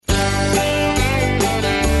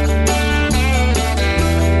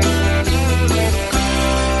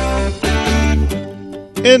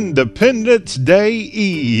Independence Day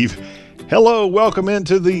Eve. Hello, welcome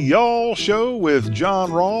into the Y'all Show with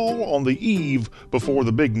John Rawl on the eve before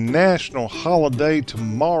the big national holiday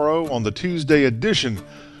tomorrow on the Tuesday edition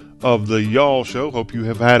of the Y'all Show. Hope you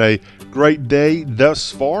have had a great day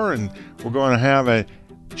thus far, and we're going to have a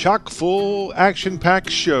chock-full,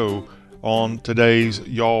 action-packed show on today's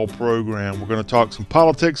Y'all program. We're going to talk some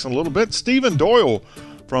politics in a little bit. Stephen Doyle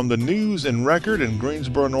from the News and Record in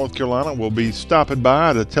Greensboro, North Carolina, will be stopping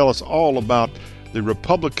by to tell us all about the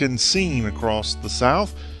Republican scene across the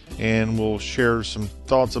South, and we'll share some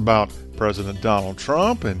thoughts about President Donald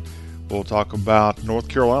Trump, and we'll talk about North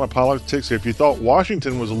Carolina politics. If you thought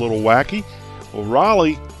Washington was a little wacky, well,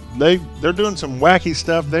 Raleigh, they're doing some wacky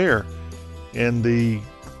stuff there in the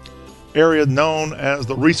area known as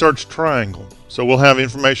the Research Triangle. So we'll have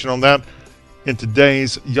information on that in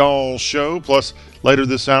today's Y'all Show. Plus, later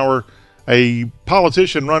this hour, a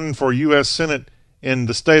politician running for U.S. Senate in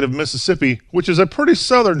the state of Mississippi, which is a pretty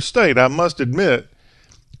southern state, I must admit,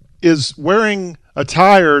 is wearing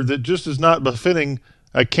attire that just is not befitting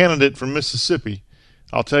a candidate from Mississippi.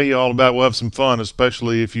 I'll tell you all about it. We'll have some fun,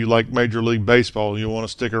 especially if you like Major League Baseball. You'll want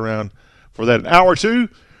to stick around for that. Hour two,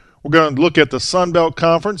 we're going to look at the Sun Belt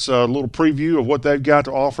Conference, a little preview of what they've got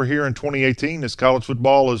to offer here in 2018 as college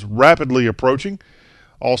football is rapidly approaching.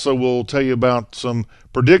 Also, we'll tell you about some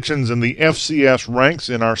predictions in the FCS ranks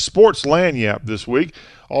in our Sports Lagniappe this week.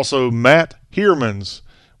 Also, Matt Heermans.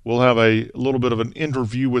 We'll have a little bit of an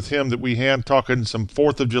interview with him that we had talking some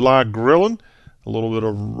 4th of July grilling, a little bit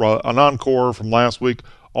of an encore from last week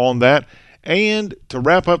on that. And to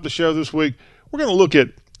wrap up the show this week, we're going to look at,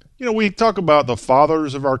 we talk about the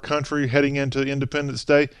fathers of our country heading into Independence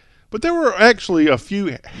Day, but there were actually a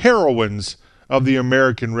few heroines of the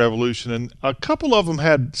American Revolution, and a couple of them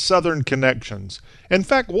had Southern connections. In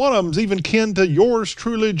fact, one of them's even kin to yours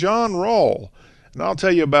truly, John Rawl. And I'll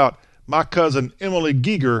tell you about my cousin Emily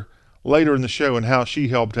Giger later in the show and how she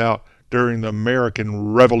helped out during the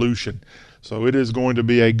American Revolution. So it is going to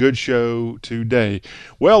be a good show today.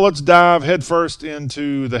 Well, let's dive headfirst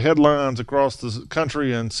into the headlines across the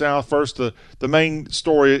country and South. First, the main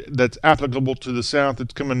story that's applicable to the South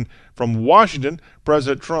that's coming from Washington.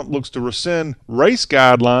 President Trump looks to rescind race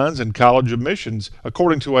guidelines in college admissions,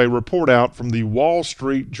 according to a report out from the Wall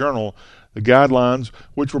Street Journal. The guidelines,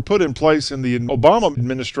 which were put in place in the Obama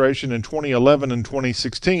administration in 2011 and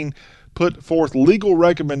 2016, put forth legal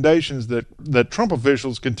recommendations that Trump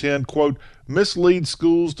officials contend, quote, mislead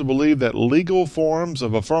schools to believe that legal forms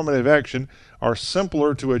of affirmative action are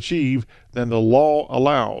simpler to achieve than the law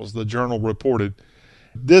allows, the Journal reported.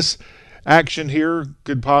 This action here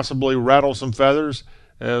could possibly rattle some feathers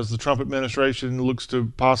as the Trump administration looks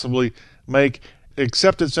to possibly make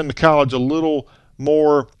acceptance into college a little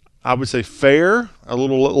more, I would say, fair, a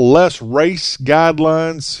little less race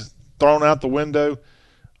guidelines thrown out the window.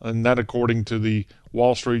 And that, according to the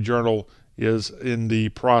Wall Street Journal, is in the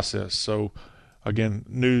process. So, again,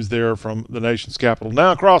 news there from the nation's capital.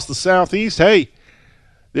 Now across the Southeast, hey,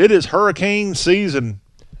 it is hurricane season,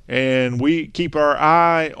 and we keep our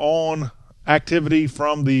eye on activity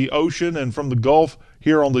from the ocean and from the Gulf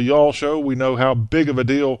here on the Y'all Show. We know how big of a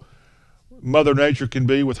deal Mother Nature can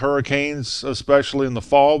be with hurricanes, especially in the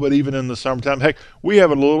fall, but even in the summertime. Heck, we had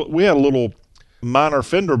a little minor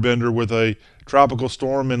fender bender with a tropical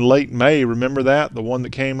storm in late May. Remember that? The one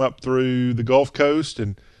that came up through the Gulf Coast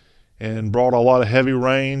and brought a lot of heavy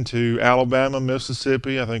rain to Alabama,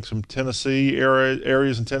 Mississippi. I think some Tennessee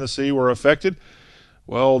areas in Tennessee were affected.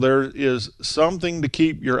 Well, there is something to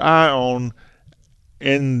keep your eye on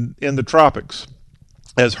in the tropics,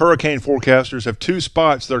 as hurricane forecasters have two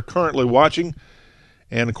spots they're currently watching.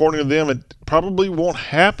 And according to them, it probably won't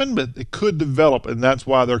happen, but it could develop, and that's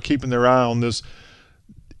why they're keeping their eye on this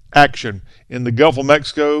action. In the Gulf of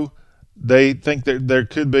Mexico, they think that there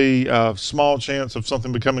could be a small chance of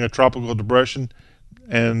something becoming a tropical depression,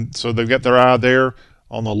 and so they've got their eye there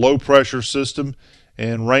on the low-pressure system,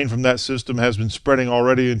 and rain from that system has been spreading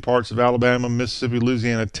already in parts of Alabama, Mississippi,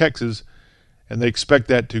 Louisiana, Texas, and they expect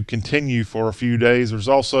that to continue for a few days. There's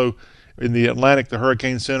also, in the Atlantic, the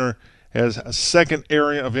Hurricane Center has a second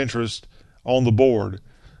area of interest on the board.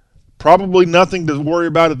 Probably nothing to worry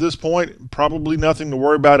about at this point, probably nothing to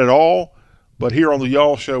worry about at all, but here on the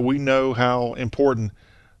Y'all Show, we know how important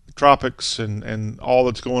the tropics and all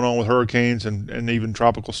that's going on with hurricanes and even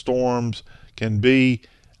tropical storms can be.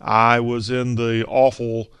 I was in the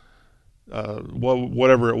awful,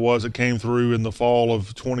 whatever it was that came through in the fall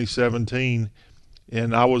of 2017,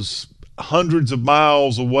 and I was hundreds of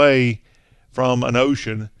miles away from an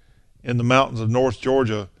ocean in the mountains of North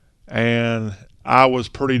Georgia, and I was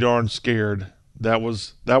pretty darn scared. That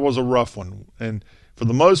was a rough one. And for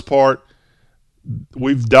the most part,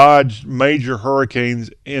 we've dodged major hurricanes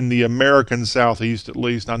in the American Southeast, at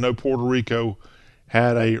least. I know Puerto Rico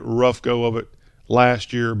had a rough go of it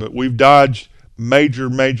last year, but we've dodged major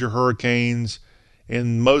hurricanes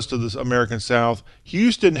in most of the American South.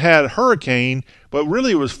 Houston had a hurricane, but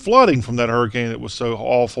really it was flooding from that hurricane that was so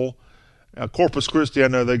awful. Corpus Christi, I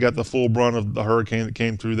know they got the full brunt of the hurricane that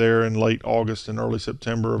came through there in late August and early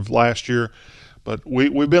September of last year. But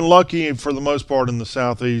we've been lucky for the most part in the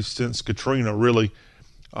Southeast since Katrina, really.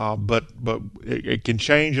 But it can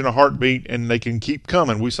change in a heartbeat, and they can keep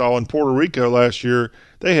coming. We saw in Puerto Rico last year,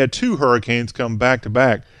 they had 2 hurricanes come back to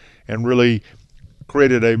back and really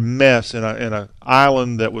created a mess in an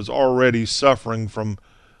island that was already suffering from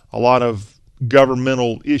a lot of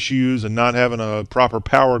governmental issues and not having a proper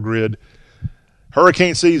power grid.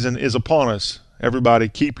 Hurricane season is upon us. Everybody,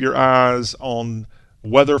 keep your eyes on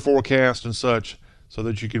weather forecast and such so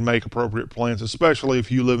that you can make appropriate plans, especially if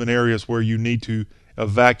you live in areas where you need to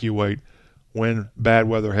evacuate when bad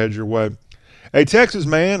weather heads your way. A Texas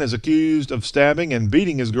man is accused of stabbing and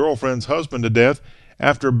beating his girlfriend's husband to death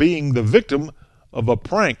after being the victim of a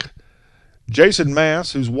prank. Jason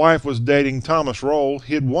Mass, whose wife was dating Thomas Roll,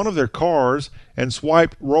 hid one of their cars and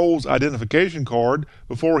swiped Roll's identification card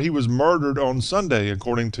before he was murdered on Sunday,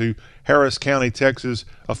 according to Harris County, Texas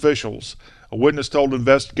officials. A witness told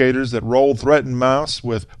investigators that Roll threatened Mass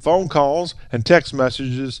with phone calls and text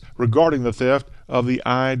messages regarding the theft of the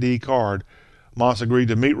ID card. Mass agreed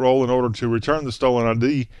to meet Roll in order to return the stolen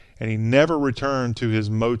ID, and he never returned to his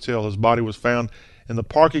motel. His body was found in the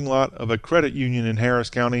parking lot of a credit union in Harris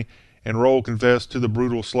County, and Roll confessed to the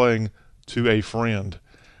brutal slaying to a friend.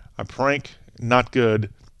 A prank, not good,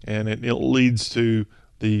 and it leads to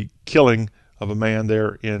the killing of a man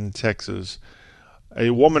there in Texas.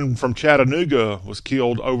 A woman from Chattanooga was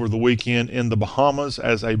killed over the weekend in the Bahamas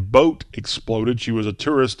as a boat exploded. She was a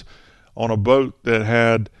tourist on a boat that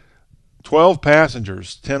had 12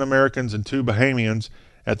 passengers, 10 Americans and 2 Bahamians,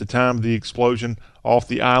 at the time of the explosion off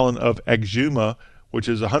the island of Exuma, which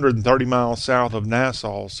is 130 miles south of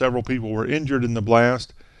Nassau. Several people were injured in the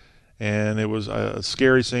blast, and it was a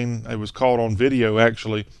scary scene. It was caught on video,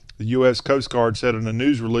 actually. The U.S. Coast Guard said in a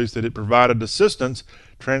news release that it provided assistance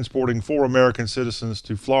transporting 4 American citizens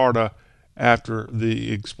to Florida after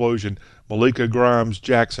the explosion. Malika Grimes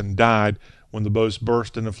Jackson died when the boat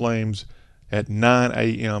burst into flames at 9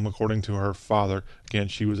 a.m., according to her father. Again,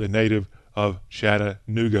 she was a native of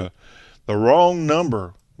Chattanooga. The wrong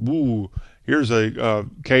number. Ooh. Here's a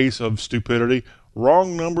case of stupidity.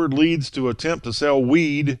 Wrong number leads to attempt to sell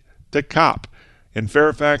weed to cop. In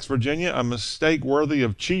Fairfax, Virginia, a mistake worthy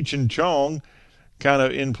of Cheech and Chong kind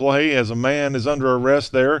of in play as a man is under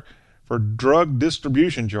arrest there for drug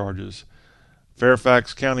distribution charges.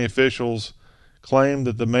 Fairfax County officials claim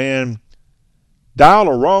that the man dialed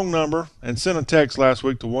a wrong number and sent a text last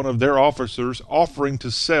week to one of their officers offering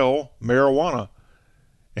to sell marijuana.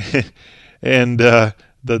 And the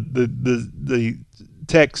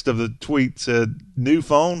text of the tweet said, "New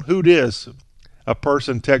phone? Who dis?" A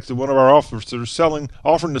person texted one of our officers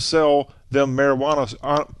offering to sell them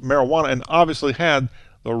marijuana, and obviously had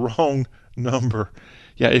the wrong number.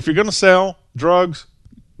 Yeah, if you're going to sell drugs,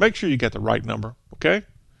 make sure you get the right number, okay?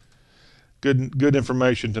 Good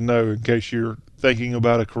information to know in case you're thinking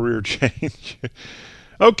about a career change.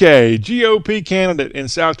 Okay, GOP candidate in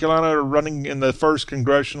South Carolina running in the 1st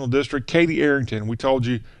Congressional District, Katie Arrington. We told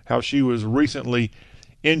you how she was recently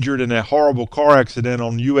injured in a horrible car accident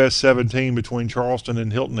on US 17 between Charleston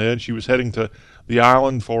and Hilton Head. She was heading to the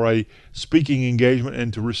island for a speaking engagement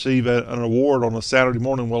and to receive an award on a Saturday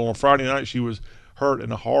morning. Well, on a Friday night, she was hurt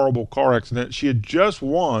in a horrible car accident. She had just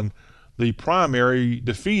won the primary,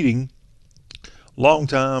 defeating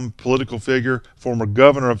longtime political figure, former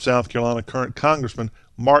governor of South Carolina, current Congressman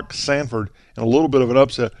Mark Sanford, in a little bit of an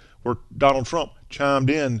upset where Donald Trump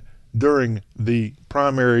chimed in during the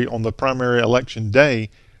primary, on the primary election day,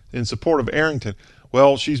 in support of Arrington.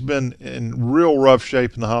 Well, she's been in real rough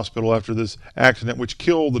shape in the hospital after this accident, which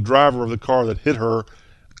killed the driver of the car that hit her,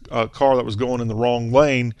 a car that was going in the wrong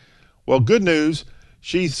lane. Well, good news,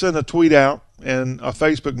 she sent a tweet out and a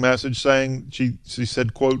Facebook message saying, she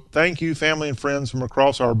said, quote, "Thank you, family and friends from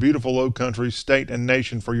across our beautiful low country, state, and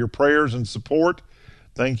nation for your prayers and support.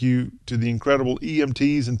 Thank you to the incredible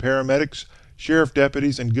EMTs and paramedics, sheriff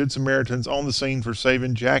deputies, and Good Samaritans on the scene for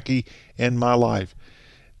saving Jackie and my life.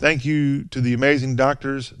 Thank you to the amazing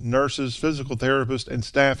doctors, nurses, physical therapists, and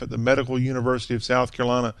staff at the Medical University of South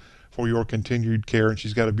Carolina for your continued care." And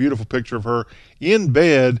she's got a beautiful picture of her in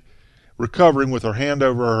bed, recovering with her hand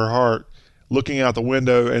over her heart, looking out the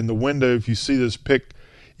window. And the window, if you see this pic,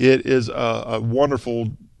 it is a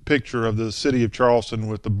wonderful picture of the city of Charleston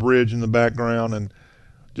with the bridge in the background, and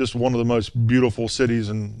just one of the most beautiful cities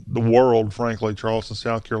in the world, frankly, Charleston,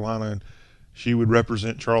 South Carolina. And she would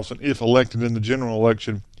represent Charleston if elected in the general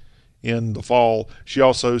election in the fall. She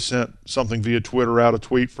also sent something via Twitter out, a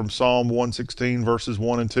tweet from Psalm 116, verses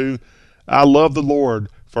 1 and 2. I love the Lord,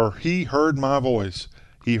 for he heard my voice.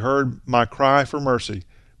 He heard my cry for mercy,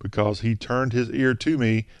 because he turned his ear to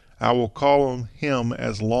me. I will call on him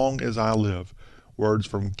as long as I live. Words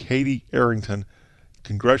from Katie Arrington,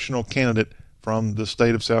 congressional candidate from the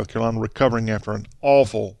state of South Carolina, recovering after an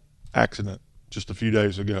awful accident just a few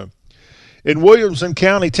days ago. In Williamson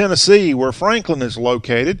County, Tennessee, where Franklin is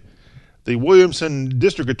located, the Williamson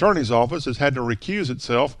District Attorney's Office has had to recuse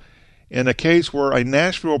itself in a case where a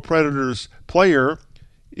Nashville Predators player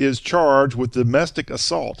is charged with domestic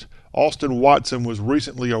assault. Austin Watson was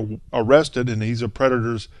recently arrested, and he's a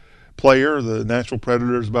Predators player. The Nashville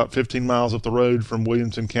Predators about 15 miles up the road from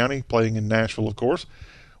Williamson County, playing in Nashville, of course.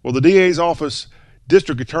 Well, the DA's office,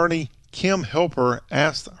 District Attorney Kim Helper,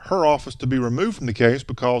 asked her office to be removed from the case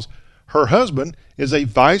because her husband is a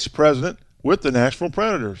vice president with the Nashville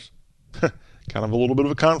Predators. Kind of a little bit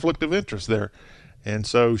of a conflict of interest there. And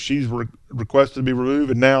so she's requested to be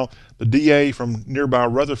removed, and now the DA from nearby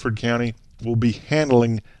Rutherford County will be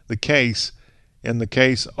handling the case in the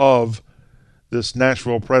case of this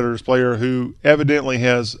Nashville Predators player who evidently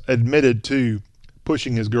has admitted to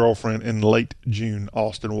pushing his girlfriend in late June,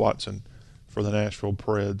 Austin Watson, for the Nashville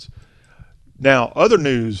Preds. Now, other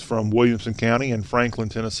news from Williamson County and Franklin,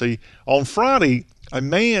 Tennessee. On Friday, a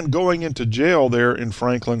man going into jail there in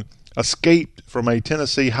Franklin escaped from a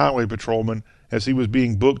Tennessee highway patrolman as he was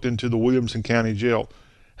being booked into the Williamson County jail.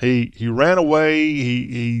 He ran away,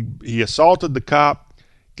 he assaulted the cop,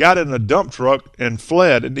 got in a dump truck, and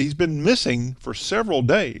fled, and he's been missing for several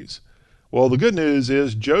days. Well, the good news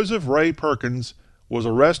is Joseph Ray Perkins was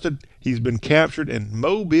arrested. He's been captured in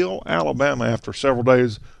Mobile, Alabama after several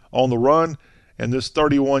days on the run, and this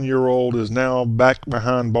 31-year-old is now back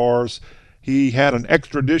behind bars. He had an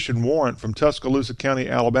extradition warrant from Tuscaloosa County,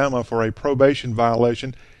 Alabama for a probation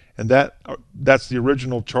violation, and that's the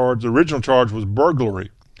original charge. The original charge was burglary,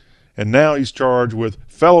 and now he's charged with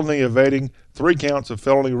felony evading, 3 counts of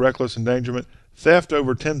felony reckless endangerment, theft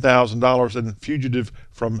over $10,000, and fugitive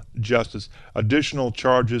from justice. Additional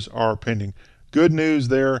charges are pending. Good news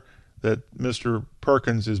there that Mr.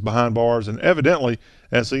 Perkins is behind bars, and evidently,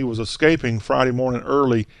 as he was escaping Friday morning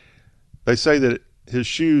early, they say that his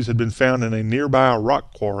shoes had been found in a nearby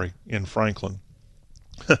rock quarry in Franklin.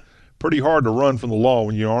 Pretty hard to run from the law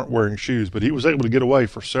when you aren't wearing shoes, but he was able to get away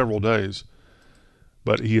for several days.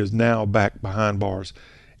 But he is now back behind bars.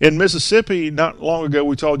 In Mississippi, not long ago,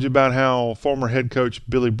 we told you about how former head coach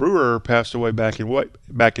Billy Brewer passed away back in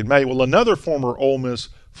May. Well, another former Ole Miss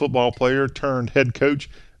football player turned head coach,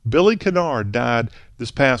 Billy Kennard, died this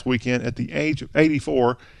past weekend at the age of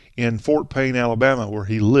 84 in Fort Payne, Alabama, where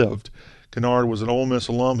he lived. Kennard was an Ole Miss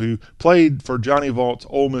alum who played for Johnny Vault's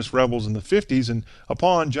Ole Miss Rebels in the 50s, and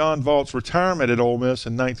upon John Vault's retirement at Ole Miss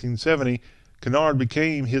in 1970, Kennard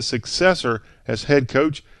became his successor as head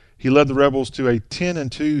coach. He led the Rebels to a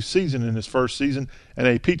 10-2 season in his first season and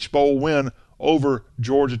a Peach Bowl win over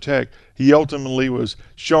Georgia Tech. He ultimately was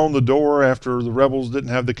shown the door after the Rebels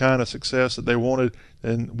didn't have the kind of success that they wanted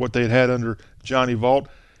and what they had had under Johnny Vault.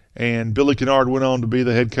 And Billy Kennard went on to be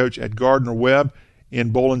the head coach at Gardner-Webb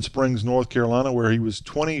in Bowling Springs, North Carolina, where he was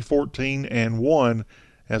 20-14-1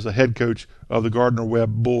 as a head coach of the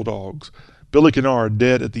Gardner-Webb Bulldogs. Billy Kennard,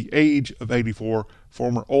 dead at the age of 84,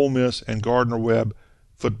 former Ole Miss and Gardner-Webb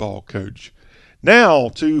football coach. Now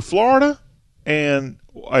to Florida, and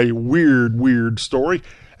a weird story.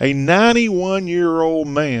 A 91-year-old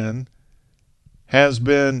man has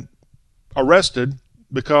been arrested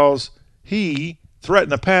because he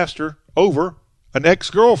threatened a pastor over an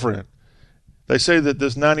ex-girlfriend. They say that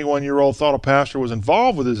this 91-year-old thought a pastor was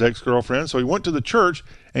involved with his ex-girlfriend, so he went to the church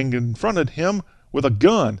and confronted him with a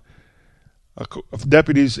gun.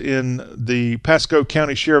 Deputies in the Pasco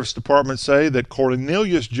County Sheriff's Department say that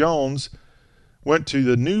Cornelius Jones went to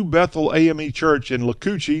the New Bethel AME Church in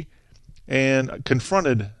Lacoochee and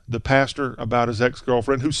confronted the pastor about his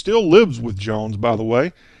ex-girlfriend, who still lives with Jones, by the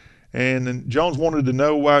way. And Jones wanted to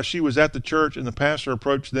know why she was at the church, and the pastor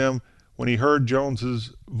approached them when he heard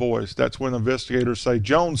Jones's voice. That's when investigators say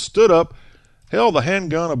Jones stood up, held the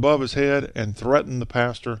handgun above his head, and threatened the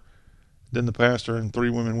pastor. Then the pastor and 3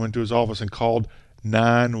 women went to his office and called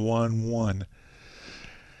 911.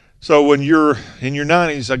 So when you're in your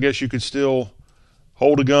 90s, I guess you could still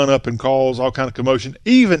hold a gun up and cause all kind of commotion,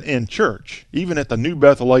 even in church, even at the New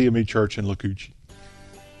Bethel AME Church in Lacoochee.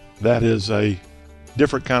 That is a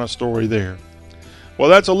different kind of story there. Well,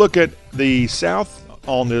 that's a look at the South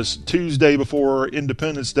on this Tuesday before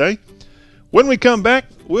Independence Day. When we come back,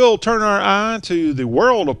 we'll turn our eye to the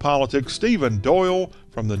world of politics. Stephen Doyle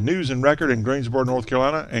from the News and Record in Greensboro, North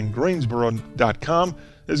Carolina, and Greensboro.com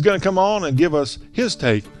is going to come on and give us his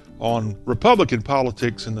take on Republican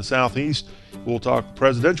politics in the Southeast. We'll talk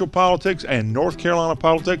presidential politics and North Carolina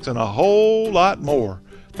politics and a whole lot more.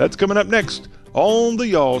 That's coming up next on The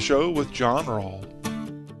Y'all Show with John Rawl.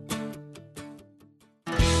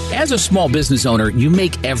 As a small business owner, you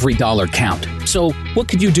make every dollar count. So what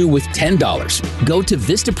could you do with $10? Go to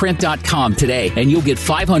Vistaprint.com today and you'll get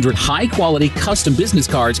 500 high-quality custom business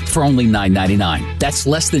cards for only $9.99. That's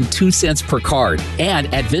less than 2 cents per card.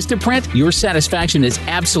 And at Vistaprint, your satisfaction is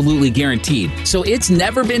absolutely guaranteed. So it's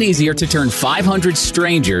never been easier to turn 500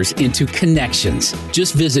 strangers into connections.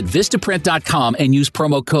 Just visit Vistaprint.com and use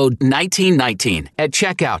promo code 1919 at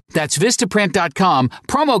checkout. That's Vistaprint.com,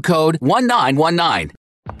 promo code 1919.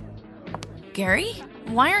 Gary,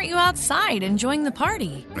 why aren't you outside enjoying the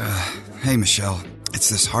party? Hey, Michelle. It's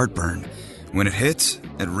this heartburn. When it hits,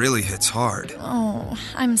 it really hits hard. Oh,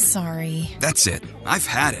 I'm sorry. That's it. I've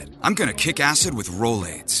had it. I'm gonna kick acid with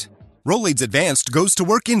Rolaids. Rolaids Advanced goes to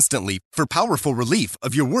work instantly for powerful relief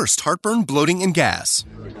of your worst heartburn, bloating, and gas.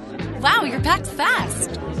 Wow, you're packed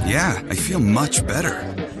fast. Yeah, I feel much better.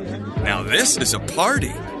 Now this is a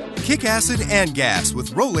party. Kick acid and gas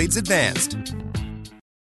with Rolaids Advanced.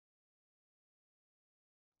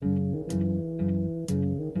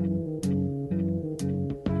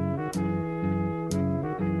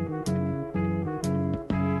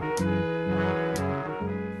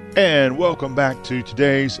 And welcome back to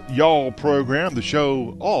today's Y'all program, the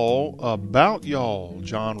show all about y'all.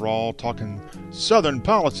 John Rawl talking Southern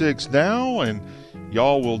politics now, and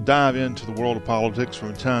y'all will dive into the world of politics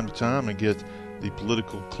from time to time and get the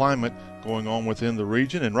political climate going on within the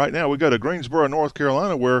region. And right now we go to Greensboro, North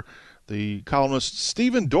Carolina, where the columnist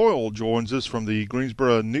Stephen Doyle joins us from the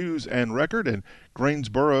Greensboro News and Record and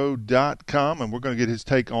Greensboro.com, and we're going to get his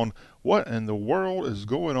take on what in the world is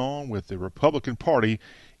going on with the Republican Party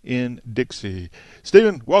in Dixie.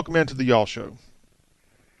 Stephen, welcome into the Y'all Show.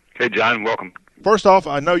 Hey, John, welcome. First off,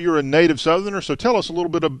 I know you're a native Southerner, so tell us a little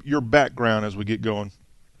bit of your background as we get going.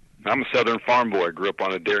 I'm a Southern farm boy. Grew up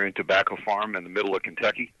on a dairy and tobacco farm in the middle of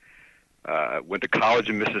Kentucky. Went to college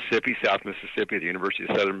in Mississippi, South Mississippi, at the University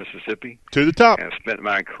of Southern Mississippi. To the top. And spent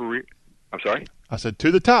my career. I'm sorry? I said to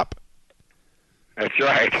the top. That's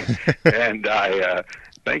right. And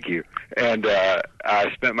thank you. And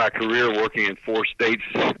I spent my career working in 4 states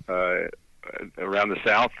around the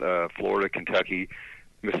South, Florida, Kentucky,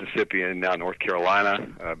 Mississippi, and now North Carolina.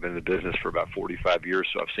 I've been in the business for about 45 years,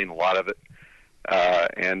 so I've seen a lot of it.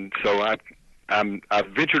 And so I've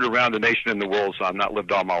ventured around the nation and the world, so I've not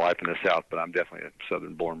lived all my life in the South, but I'm definitely a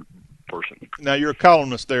Southern-born person. Now, you're a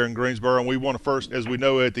columnist there in Greensboro, and we want to first, as we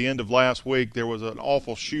know, at the end of last week, there was an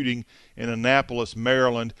awful shooting in Annapolis,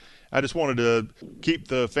 Maryland. I just wanted to keep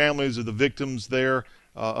the families of the victims there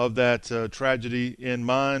of that tragedy in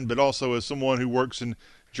mind, but also as someone who works in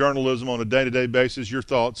journalism on a day-to-day basis, your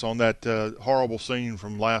thoughts on that horrible scene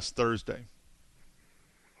from last Thursday.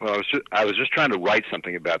 Well, I was just trying to write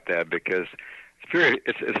something about that because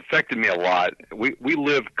it's affected me a lot. We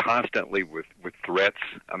live constantly with threats.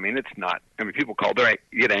 I mean, people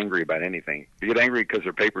get angry about anything. They get angry because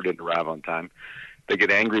their paper didn't arrive on time. They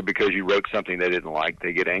get angry because you wrote something they didn't like.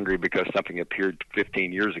 They get angry because something appeared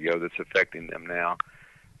 15 years ago that's affecting them now.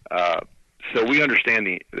 So we understand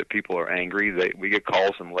that people are angry. We get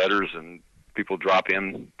calls and letters, and people drop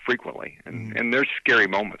in frequently. And there's scary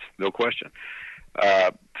moments, no question.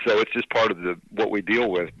 So it's just part of what we deal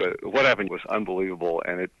with. But what happened was unbelievable,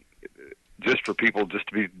 and it just for people just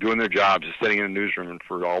to be doing their jobs, just sitting in a newsroom, and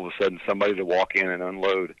for all of a sudden somebody to walk in and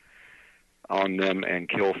unload on them and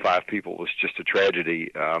kill 5 people was just a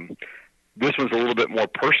tragedy. This was a little bit more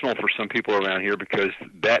personal for some people around here because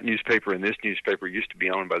that newspaper and this newspaper used to be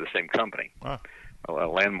owned by the same company, wow. a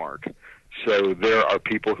Landmark. So there are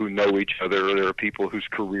people who know each other. There are people whose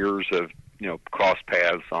careers have, crossed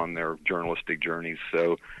paths on their journalistic journeys.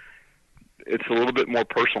 So it's a little bit more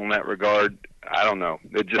personal in that regard. I don't know.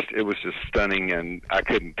 It was just stunning, and I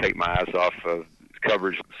couldn't take my eyes off of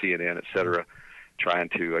coverage, CNN, et cetera, trying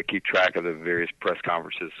to keep track of the various press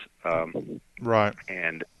conferences. Right.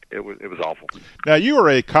 And it was awful. Now, you are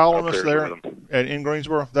a columnist there in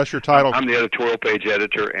Greensboro? That's your title? I'm the editorial page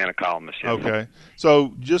editor and a columnist, yes. Okay.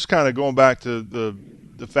 So just kind of going back to the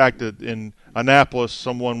fact that in Annapolis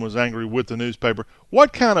someone was angry with the newspaper,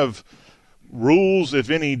 what kind of rules,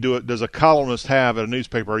 if any, does a columnist have at a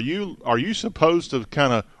newspaper? Are you supposed to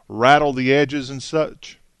kind of rattle the edges and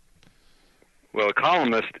such? Well, a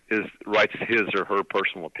columnist writes his or her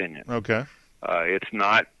personal opinion. Okay. It's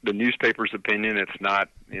not the newspaper's opinion. It's not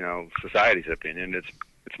society's opinion.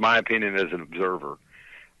 It's my opinion as an observer,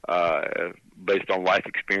 based on life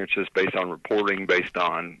experiences, based on reporting, based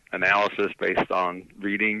on analysis, based on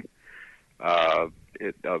reading.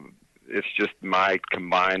 It's just my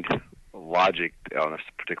combined logic on a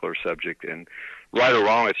particular subject, and right or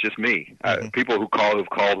wrong, it's just me. People who've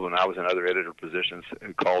called when I was in other editor positions,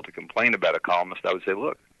 who called to complain about a columnist, I would say,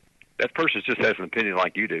 look, that person just has an opinion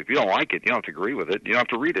like you do. If you don't like it, you don't have to agree with it. You don't have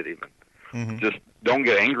to read it even. Just don't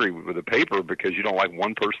get angry with the paper because you don't like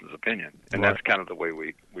one person's opinion. And that's kind of the way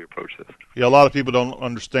we approach this. Yeah, a lot of people don't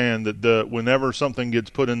understand that whenever something gets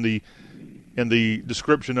put in the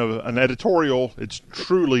description of an editorial, it's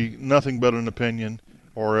truly nothing but an opinion,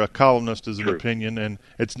 or a columnist is an opinion, and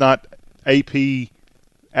it's not AP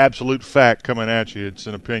absolute fact coming at you. It's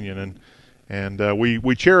an opinion, and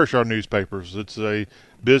we cherish our newspapers. It's a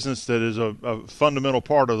business that is a fundamental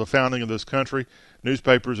part of the founding of this country,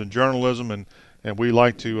 newspapers and journalism, and we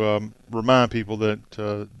like to remind people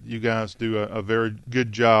that you guys do a very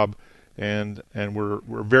good job, and we're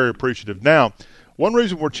very appreciative. Now, one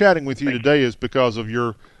reason we're chatting with you today is because of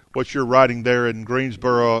what you're writing there in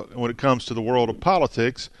Greensboro when it comes to the world of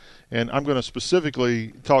politics. And I'm going to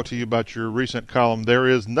specifically talk to you about your recent column, There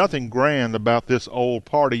Is Nothing Grand About This Old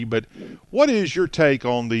Party. But what is your take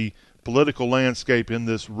on the political landscape in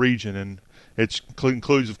this region? And it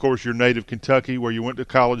includes, of course, your native Kentucky, where you went to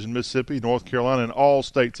college in Mississippi, North Carolina, and all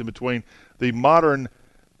states in between, the modern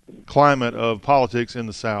climate of politics in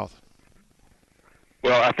the South.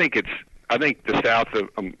 Well, I think the South,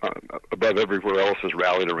 above everywhere else, has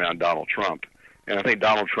rallied around Donald Trump. And I think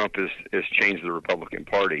Donald Trump has changed the Republican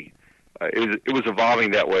Party. It was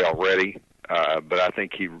evolving that way already, but I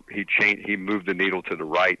think he moved the needle to the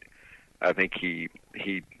right. I think he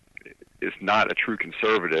is not a true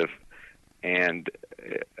conservative,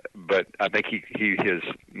 but I think he has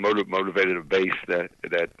motivated a base that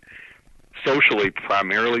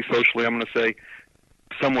primarily socially, I'm going to say,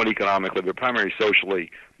 somewhat economically, but primarily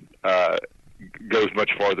socially, goes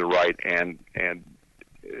much farther right, and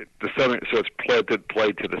the Southern, so it's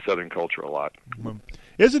played to the Southern culture a lot.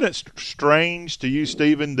 Isn't it strange to you,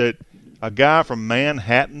 Stephen, that a guy from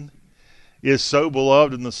Manhattan is so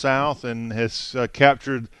beloved in the South and has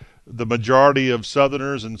captured the majority of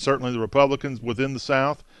Southerners and certainly the Republicans within the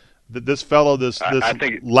South? That this fellow, this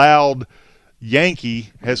loud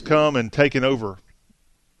Yankee, has come and taken over.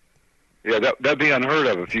 Yeah, that'd be unheard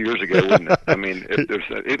of a few years ago, wouldn't it? I mean, if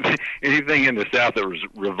there's anything in the South that was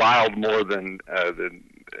reviled more than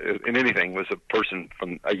in anything was a person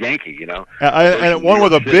from a Yankee, and one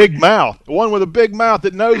with a big mouth,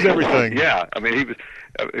 that knows everything. Yeah, I mean, he was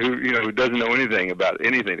who doesn't know anything about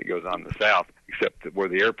anything that goes on in the South except where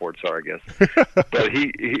the airports are, I guess. But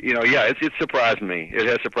it surprised me. It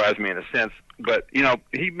has surprised me in a sense. But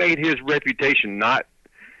he made his reputation not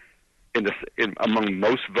among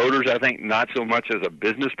most voters, I think, not so much as a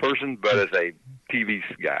business person, but as a TV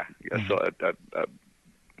guy, a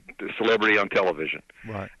celebrity on television.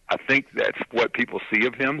 Right. I think that's what people see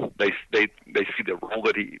of him. They see the role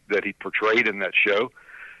that he portrayed in that show,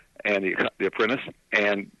 and the Apprentice,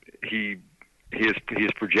 and he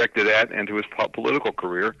has projected that into his political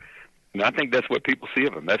career. And I think that's what people see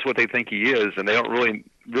of him. That's what they think he is, and they didn't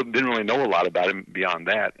really know a lot about him beyond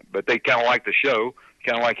that. But they kind of like the show,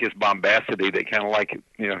 kind of like his bombacity. They kind of like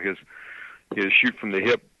his shoot from the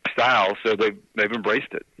hip style. So they've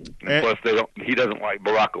embraced it. And plus, he doesn't like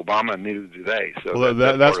Barack Obama, and neither do they. So well,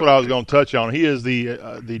 that's what I was going to touch on. He is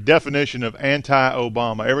the definition of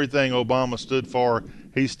anti-Obama. Everything Obama stood for,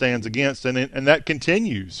 he stands against, and that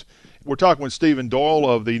continues. We're talking with Stephen Doyle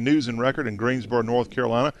of the News and Record in Greensboro, North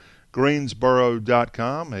Carolina.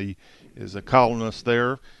 Greensboro.com. He is a columnist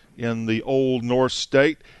there in the Old North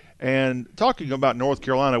State. And talking about North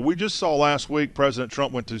Carolina, we just saw last week President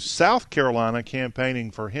Trump went to South Carolina campaigning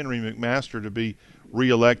for Henry McMaster to be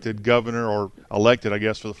reelected governor, or elected, I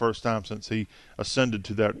guess, for the first time since he ascended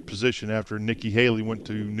to that position after Nikki Haley went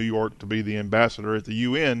to New York to be the ambassador at the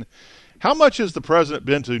UN. How much has the president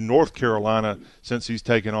been to North Carolina since he's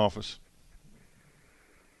taken office?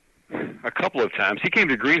 A couple of times. He came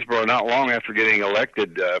to Greensboro not long after getting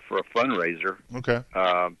elected for a fundraiser. Okay.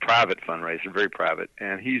 Private fundraiser, very private.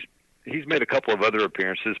 And he's made a couple of other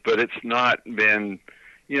appearances, but it's not been,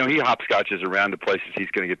 he hopscotches around to places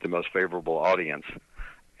he's going to get the most favorable audience.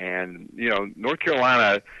 And, North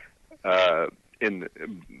Carolina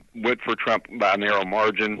went for Trump by a narrow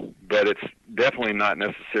margin, but it's definitely not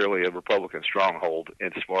necessarily a Republican stronghold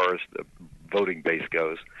as far as the voting base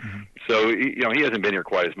goes. Mm-hmm. So, he hasn't been here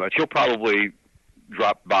quite as much. He'll probably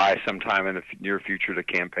drop by sometime in the near future to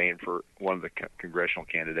campaign for one of the congressional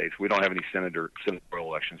candidates. We don't have any senatorial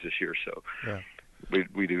elections this year, so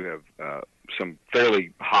we do have some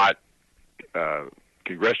fairly hot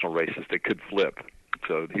congressional races that could flip.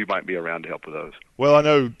 So he might be around to help with those. Well, I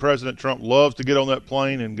know President Trump loves to get on that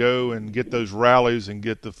plane and go and get those rallies and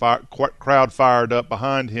get the crowd fired up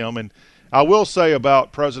behind him. And I will say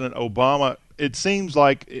about President Obama, it seems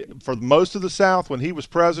like for most of the South, when he was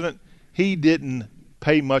president, he didn't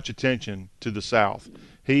pay much attention to the South.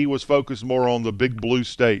 He was focused more on the big blue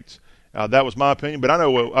states. That was my opinion. But I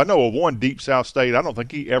know of one deep South state I don't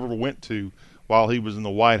think he ever went to while he was in the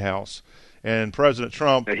White House. And President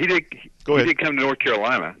Trump, he did come to North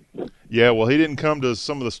Carolina. Yeah, well, he didn't come to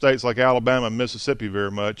some of the states like Alabama and Mississippi very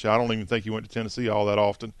much. I don't even think he went to Tennessee all that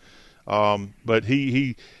often. But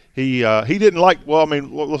he didn't like. Well, I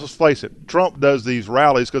mean, let's just face it. Trump does these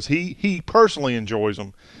rallies because he personally enjoys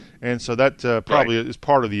them, and so that probably is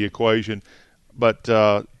part of the equation. But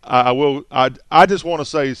I just want to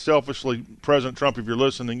say selfishly, President Trump, if you're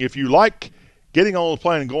listening, if you like getting on the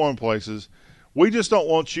plane and going places, we just don't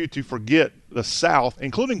want you to forget the South,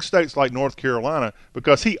 including states like North Carolina,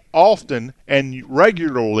 because he often and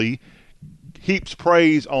regularly heaps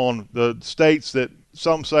praise on the states that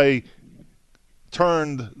some say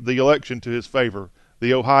turned the election to his favor,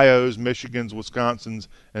 the Ohios, Michigans, Wisconsins,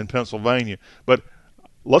 and Pennsylvania. But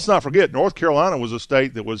let's not forget, North Carolina was a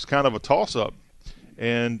state that was kind of a toss-up,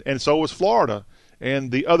 and so was Florida.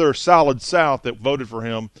 And the other solid South that voted for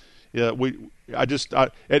him, and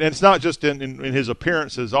it's not just in his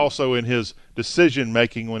appearances, also in his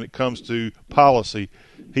decision-making when it comes to policy.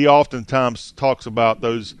 He oftentimes talks about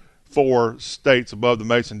those 4 states above the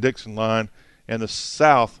Mason-Dixon line, and the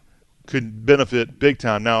South could benefit big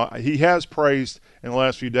time. Now, he has praised in the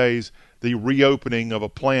last few days the reopening of a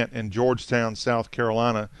plant in Georgetown, South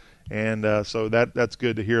Carolina, and so that's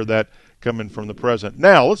good to hear that coming from the president.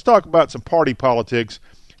 Now, let's talk about some party politics.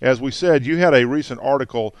 As we said, you had a recent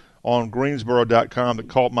article on Greensboro.com that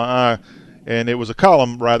caught my eye, and it was a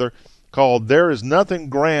column, rather, called "There is Nothing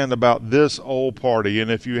Grand About This Old Party."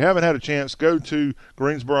 And if you haven't had a chance, go to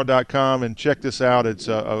Greensboro.com and check this out. It's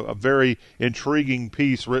a very intriguing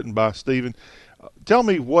piece written by Stephen. Tell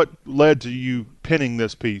me what led to you penning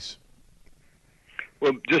this piece.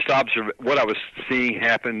 Well, just what I was seeing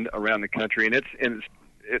happen around the country, and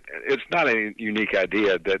it's not a unique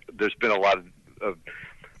idea that there's been a lot of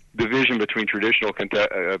division between traditional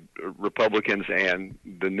Republicans and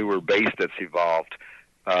the newer base that's evolved,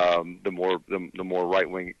 the more right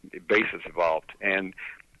wing base that's evolved. And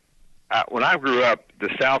when I grew up, the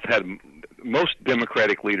South had most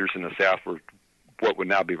Democratic leaders in the South were what would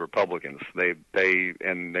now be Republicans. They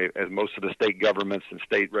as most of the state governments and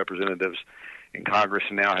state representatives in Congress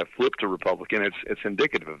now have flipped to Republican. It's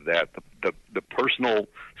indicative of that. The personal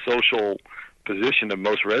social position of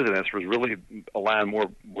most residents was really aligned more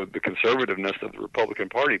with the conservativeness of the Republican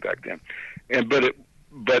Party back then.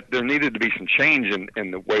 But there needed to be some change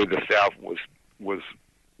in the way the South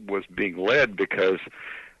was being led because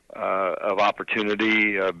of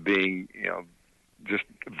opportunity, being just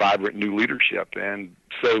vibrant new leadership. And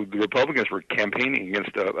so the Republicans were campaigning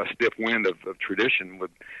against a stiff wind of tradition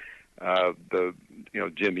with the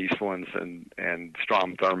Jim Eastlands and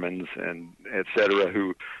Strom Thurmonds and et cetera,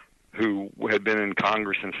 who had been in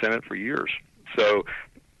Congress and Senate for years. So,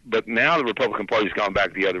 but now the Republican Party's gone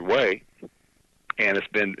back the other way, and it's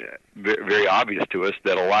been very, very obvious to us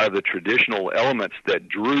that a lot of the traditional elements that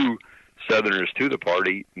drew Southerners to the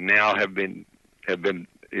party now have been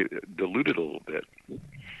diluted a little bit.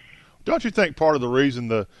 Don't you think part of the reason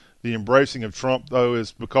the embracing of Trump, though,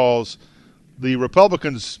 is because the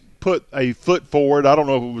Republicans put a foot forward? I don't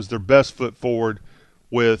know if it was their best foot forward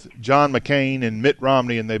with John McCain and Mitt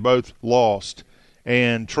Romney, and they both lost.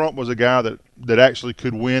 And Trump was a guy that actually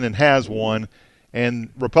could win and has won, and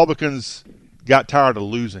Republicans got tired of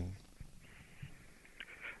losing.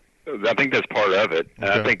 I think that's part of it. And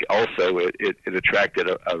okay. I think also it attracted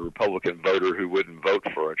a Republican voter who wouldn't vote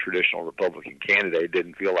for a traditional Republican candidate,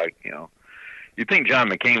 didn't feel like, you'd think John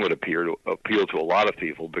McCain would appeal to a lot of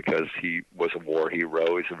people because he was a war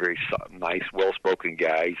hero. He's a very nice, well-spoken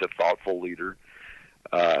guy. He's a thoughtful leader.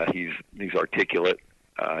 He's articulate.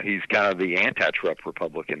 He's kind of the anti-Trump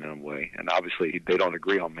Republican in a way, and obviously they don't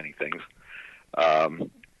agree on many things.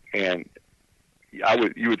 And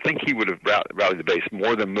you would think he would have rallied the base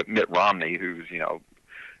more than Mitt Romney, who's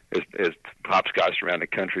is hopscotched around the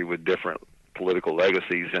country with different political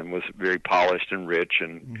legacies and was very polished and rich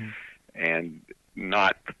and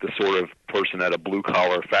not the sort of person that a blue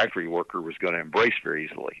collar factory worker was going to embrace very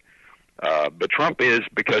easily. But Trump is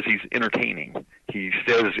because he's entertaining. He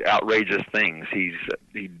says outrageous things. He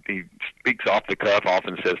speaks off the cuff,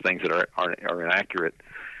 often says things that are inaccurate.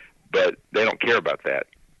 But they don't care about that.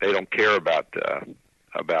 They don't care about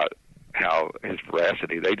how his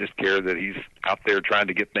veracity. They just care that he's out there trying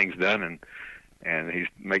to get things done, and he's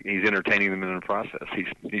entertaining them in the process. He's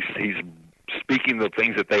speaking the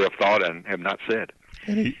things that they have thought and have not said.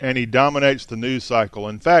 And he dominates the news cycle.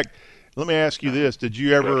 In fact, let me ask you this: Did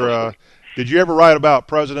you ever write about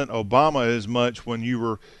President Obama as much when you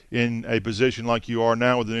were in a position like you are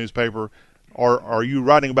now with the newspaper, or are you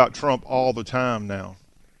writing about Trump all the time now?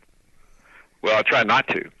 Well, I try not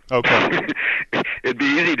to. Okay. It'd be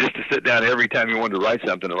easy just to sit down every time you wanted to write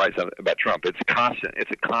something about Trump. It's constant.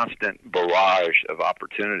 It's a constant barrage of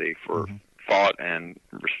opportunity for thought and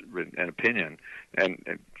opinion.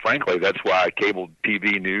 And frankly, that's why cable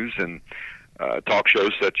TV news and talk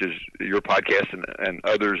shows such as your podcast and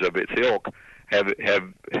others of its ilk have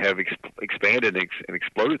expanded and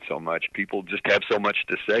exploded so much. People just have so much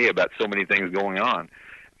to say about so many things going on.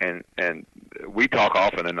 And we talk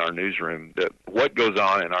often in our newsroom that what goes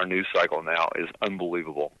on in our news cycle now is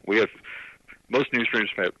unbelievable. Most newsrooms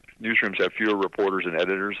have fewer reporters and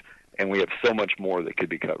editors, and we have so much more that could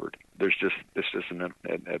be covered. It's just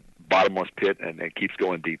a bottomless pit, and it keeps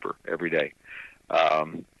going deeper every day.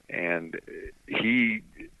 So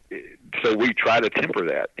we try to temper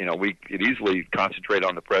that. We could easily concentrate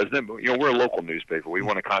on the president, but we're a local newspaper. We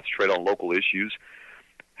want to concentrate on local issues.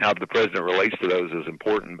 How the president relates to those is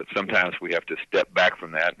important, but sometimes we have to step back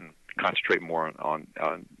from that and concentrate more on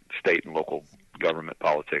state and local government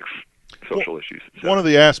politics, social issues. One of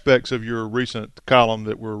the aspects of your recent column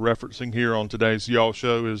that we're referencing here on today's Y'all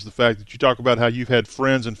Show is the fact that you talk about how you've had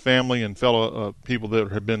friends and family and fellow people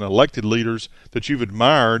that have been elected leaders that you've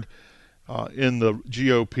admired in the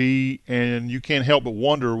GOP, and you can't help but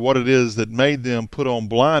wonder what it is that made them put on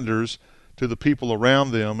blinders to the people around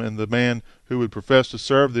them and the man who would profess to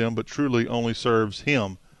serve them but truly only serves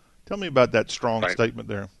him. Tell me about that strong statement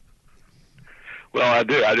there. Well, I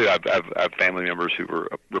do. I have family members who were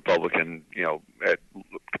Republican, at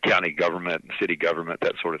county government, city government,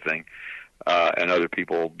 that sort of thing, and other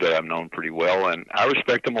people that I've known pretty well, and I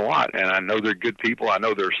respect them a lot. And I know they're good people. I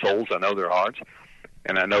know their souls. I know their hearts,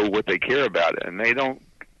 and I know what they care about. And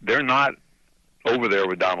they're not over there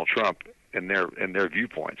with Donald Trump in their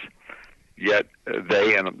viewpoints. Yet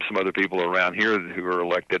they and some other people around here who are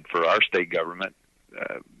elected for our state government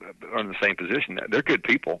are in the same position. They're good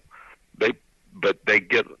people, but they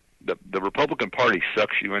get the Republican Party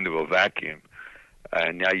sucks you into a vacuum,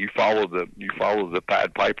 and now you follow the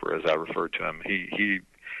Pied Piper, as I refer to him. He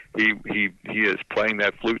is playing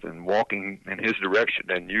that flute and walking in his direction,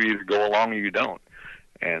 and you either go along or you don't,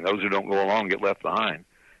 and those who don't go along get left behind.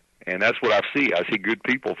 And that's what I see. I see good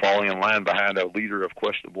people falling in line behind a leader of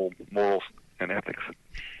questionable morals and ethics.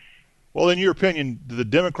 Well, in your opinion, do the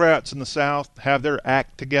Democrats in the South have their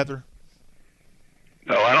act together?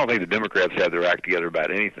 No, I don't think the Democrats have their act together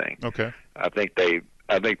about anything. Okay. I think they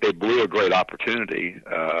blew a great opportunity.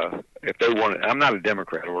 If they wanted, I'm not a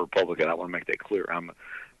Democrat or a Republican. I want to make that clear. I'm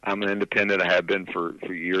an independent. I have been for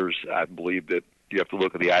years. I believe that you have to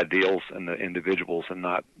look at the ideals and the individuals and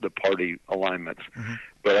not the party alignments. Mm-hmm.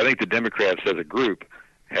 But I think the Democrats as a group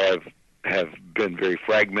have been very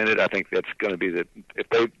fragmented. I think that's going to be that if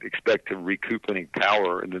they expect to recoup any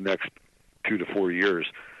power in the next 2 to 4 years,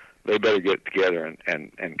 they better get together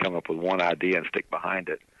and come up with one idea and stick behind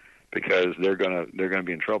it, because they're going to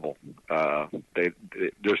be in trouble. I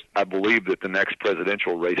believe that the next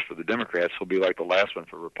presidential race for the Democrats will be like the last one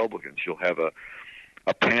for Republicans. You'll have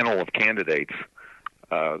a panel of candidates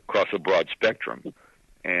across a broad spectrum,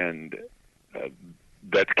 and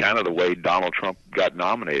that's kind of the way Donald Trump got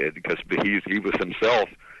nominated, because he was himself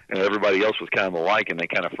and everybody else was kind of alike, and they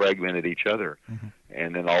kind of fragmented each other. Mm-hmm.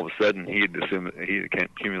 And then all of a sudden he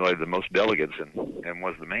accumulated the most delegates and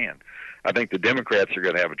was the man. I think the Democrats are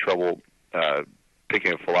going to have trouble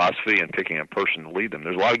picking a philosophy and picking a person to lead them.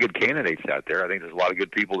 There's a lot of good candidates out there. I think there's a lot of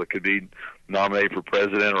good people that could be nominated for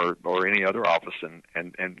president or any other office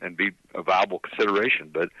and be a viable consideration.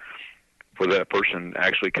 But for that person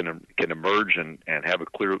actually can emerge and have a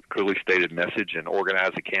clearly stated message and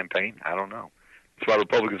organize a campaign, I don't know. That's why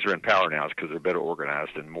Republicans are in power now, is because they're better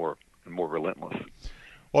organized and more relentless.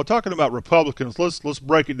 Well, talking about Republicans, let's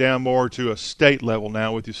break it down more to a state level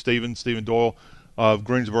now with you, Stephen Doyle of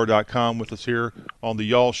Greensboro.com, with us here on the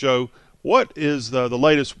Y'all Show. What is the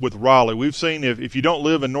latest with Raleigh? We've seen, if you don't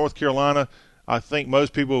live in North Carolina, I think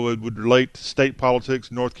most people would relate state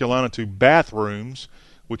politics in North Carolina to bathrooms,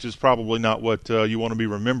 which is probably not what you want to be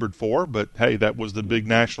remembered for, but hey, that was the big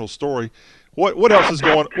national story. What else is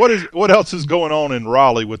going? What else is going on in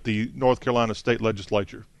Raleigh with the North Carolina State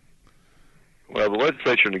Legislature? Well, the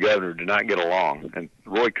legislature and the governor did not get along, and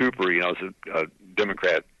Roy Cooper, as a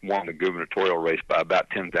Democrat, won the gubernatorial race by about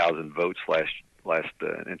 10,000 votes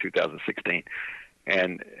in 2016,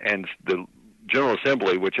 and the General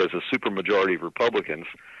Assembly, which has a supermajority of Republicans,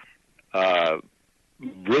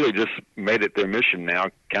 really just made it their mission now,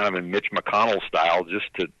 kind of in Mitch McConnell style,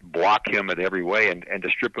 just to block him in every way and to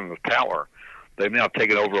strip him of power. They've now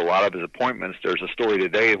taken over a lot of his appointments. There's a story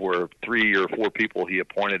today where 3 or 4 people he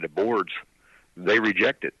appointed to boards, they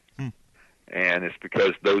rejected. And it's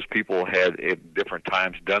because those people had at different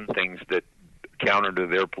times done things that counter to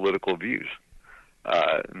their political views.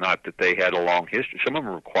 Not that they had a long history. Some of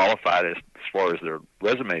them were qualified as far as their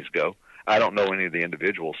resumes go. I don't know any of the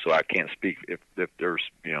individuals, so I can't speak if there's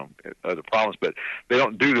other problems. But they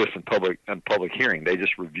don't do this in public hearing. They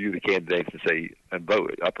just review the candidates and say and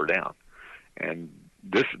vote up or down. And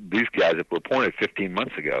these guys that were appointed 15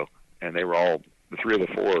 months ago, and they were all three or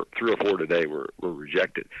four today were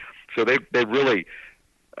rejected. So they really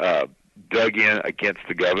dug in against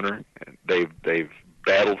the governor. They've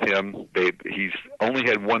battled him. He's only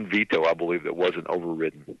had one veto, I believe, that wasn't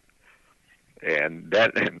overridden, and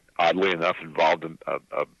that, oddly enough, involved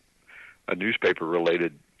a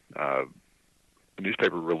newspaper-related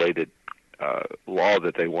law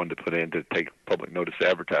that they wanted to put in to take public notice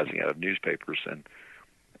advertising out of newspapers,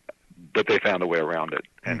 but they found a way around it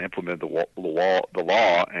and implemented the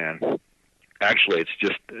law. And actually, it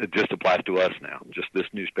just applies to us now, just this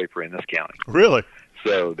newspaper in this county. Really?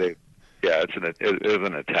 So it is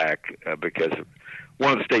an attack because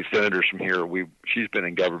one of the state senators from here, she's been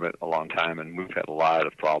in government a long time, and we've had a lot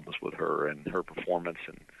of problems with her and her performance,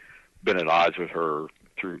 and been at odds with her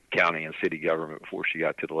through county and city government before she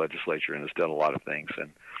got to the legislature, and has done a lot of things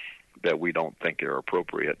and that we don't think are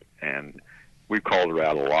appropriate. And we've called her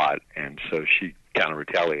out a lot, and so she kind of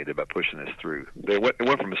retaliated by pushing this through. It went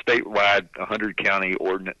from a statewide 100-county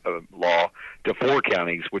law to 4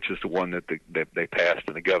 counties, which is the one that they passed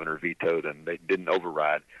and the governor vetoed, and they didn't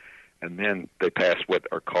override. And then they passed what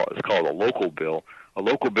is called a local bill. A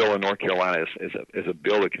local bill in North Carolina is a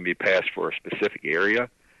bill that can be passed for a specific area.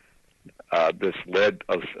 That's led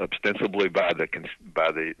ostensibly by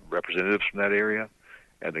the representatives from that area,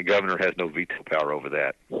 and the governor has no veto power over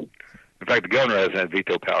that. In fact, the governor hasn't had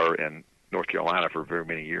veto power in North Carolina for very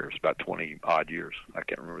many years, about 20-odd years. I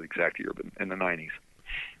can't remember the exact year, but in the 90s.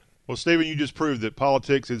 Well, Stephen, you just proved that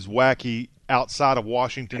politics is wacky outside of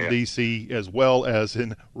Washington, D.C., as well as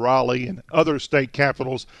in Raleigh and other state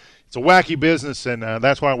capitals. It's a wacky business, and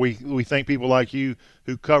that's why we thank people like you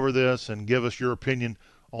who cover this and give us your opinion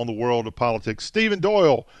on the world of politics. Stephen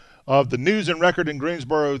Doyle of the News and Record in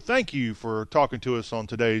Greensboro, thank you for talking to us on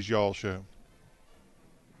today's Y'all Show.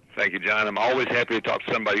 Thank you, John. I'm always happy to talk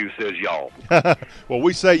to somebody who says y'all. Well,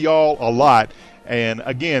 we say y'all a lot. And,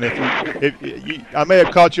 again, I may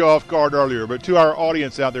have caught you off guard earlier, but to our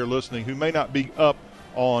audience out there listening who may not be up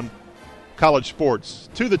on college sports,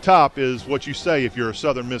 to the top is what you say if you're a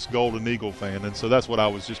Southern Miss Golden Eagle fan. And so that's what I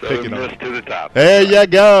was just picking on. Southern Miss to the top. There you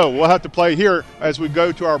go. We'll have to play here as we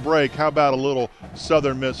go to our break. How about a little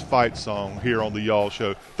Southern Miss fight song here on the Y'all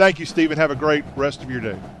Show? Thank you, Stephen. Have a great rest of your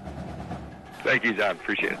day. Thank you, John.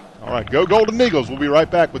 Appreciate it. All right, go Golden Eagles. We'll be right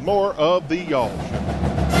back with more of the Y'all Show.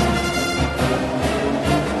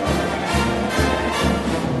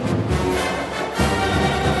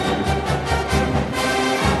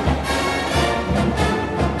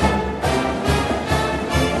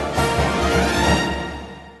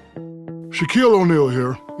 Shaquille O'Neal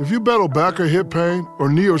here. If you battle back or hip pain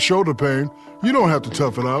or knee or shoulder pain, you don't have to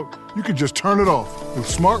tough it out. You can just turn it off with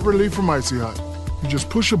Smart Relief from Icy Hot. You just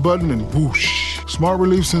push a button and whoosh. Smart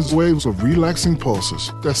Relief sends waves of relaxing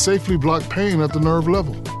pulses that safely block pain at the nerve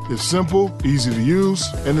level. It's simple, easy to use,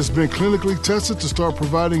 and it's been clinically tested to start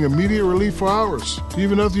providing immediate relief for hours,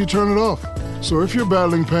 even after you turn it off. So if you're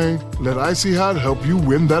battling pain, let Icy Hot help you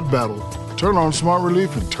win that battle. Turn on Smart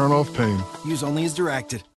Relief and turn off pain. Use only as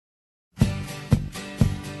directed.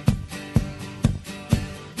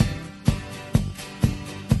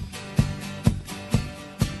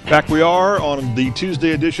 Back we are on the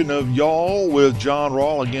Tuesday edition of Y'all with John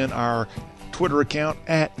Rawl. Again, our Twitter account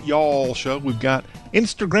at Y'all Show. We've got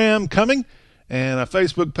Instagram coming and a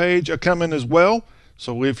Facebook page coming as well.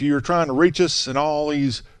 So if you're trying to reach us in all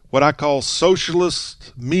these what I call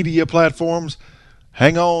socialist media platforms,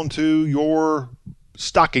 hang on to your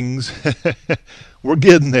stockings. We're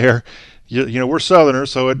getting there. You know, we're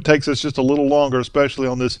Southerners, so it takes us just a little longer, especially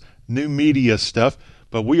on this new media stuff.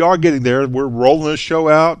 But we are getting there. We're rolling this show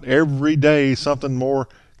out every day, something more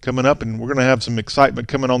coming up, and we're going to have some excitement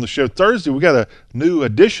coming on the show. Thursday, we got a new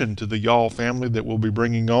addition to the Y'all family that we'll be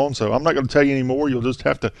bringing on, so I'm not going to tell you anymore. You'll just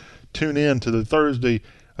have to tune in to the Thursday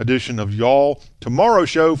edition of Y'all. Tomorrow's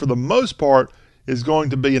show, for the most part, is going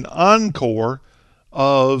to be an encore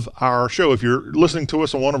of our show. If you're listening to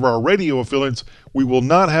us on one of our radio affiliates, we will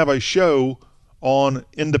not have a show on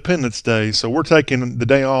Independence Day, so we're taking the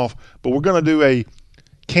day off, but we're going to do a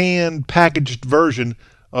canned, packaged version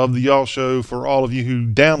of the Y'all Show for all of you who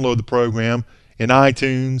download the program in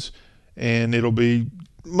iTunes, and it'll be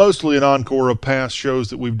mostly an encore of past shows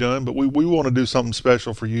that we've done, but we want to do something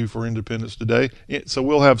special for you for Independence Day, so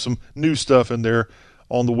we'll have some new stuff in there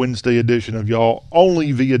on the Wednesday edition of Y'all,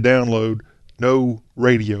 only via download, no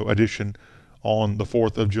radio edition on the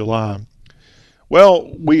 4th of July.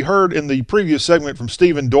 Well, we heard in the previous segment from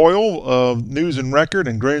Stephen Doyle of News and Record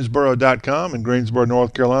and Greensboro.com in Greensboro,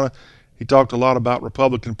 North Carolina. He talked a lot about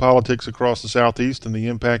Republican politics across the Southeast and the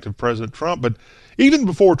impact of President Trump. But even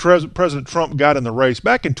before President Trump got in the race,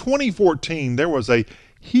 back in 2014, there was a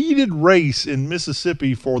heated race in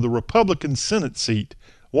Mississippi for the Republican Senate seat,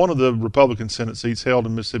 one of the Republican Senate seats held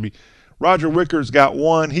in Mississippi. Roger Wickers got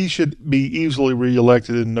one. He should be easily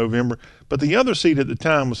reelected in November. But the other seat at the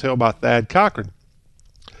time was held by Thad Cochran.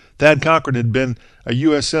 Thad Cochran had been a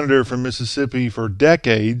U.S. Senator from Mississippi for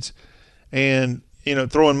decades, and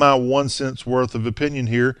throwing my 1 cent's worth of opinion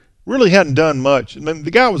here, really hadn't done much. I mean,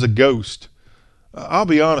 the guy was a ghost. I'll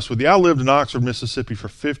be honest with you. I lived in Oxford, Mississippi for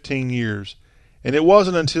 15 years, and it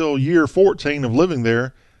wasn't until year 14 of living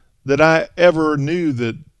there that I ever knew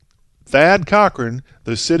that Thad Cochran,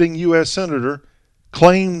 the sitting U.S. Senator,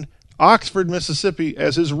 claimed Oxford, Mississippi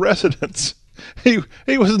as his residence. He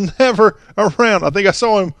was never around. I think I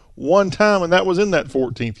saw him one time, and that was in that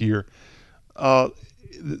 14th year.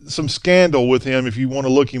 Some scandal with him, if you want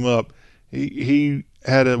to look him up. He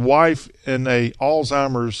had a wife in a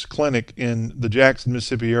Alzheimer's clinic in the Jackson,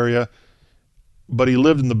 Mississippi area, but he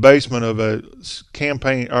lived in the basement of a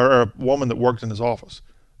campaign or a woman that worked in his office,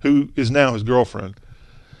 who is now his girlfriend.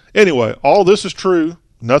 Anyway, all this is true.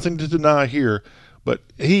 Nothing to deny here. But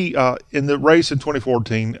he, in the race in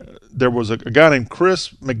 2014, there was a guy named Chris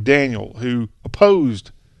McDaniel who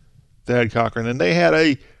opposed Thad Cochran, and they had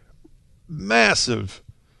a massive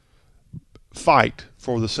fight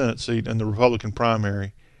for the Senate seat in the Republican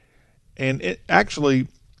primary. And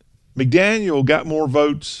McDaniel got more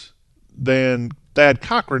votes than Thad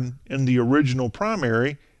Cochran in the original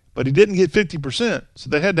primary, but he didn't get 50%. So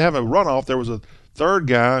they had to have a runoff. There was a third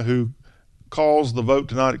guy who caused the vote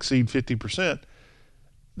to not exceed 50%.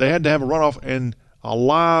 They had to have a runoff, and a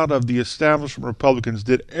lot of the establishment Republicans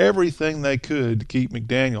did everything they could to keep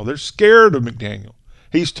McDaniel. They're scared of McDaniel.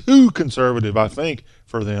 He's too conservative, I think,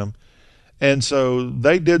 for them. And so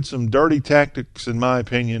they did some dirty tactics, in my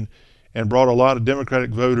opinion, and brought a lot of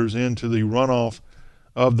Democratic voters into the runoff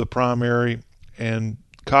of the primary. And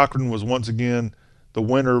Cochran was once again the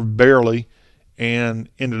winner, barely, and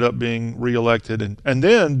ended up being reelected. And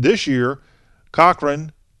then this year,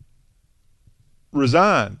 Cochran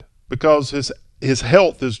resigned because his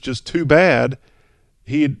health is just too bad.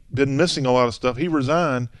 He had been missing a lot of stuff. He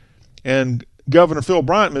resigned, and Governor Phil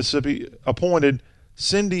Bryant, Mississippi, appointed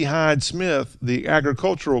Cindy Hyde-Smith, the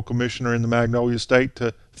agricultural commissioner in the Magnolia State,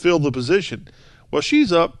 to fill the position. Well,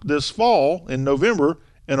 she's up this fall in November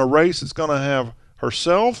in a race that's going to have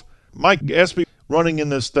herself, Mike Espy running in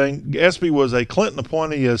this thing. Espy was a Clinton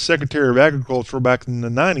appointee as Secretary of Agriculture back in the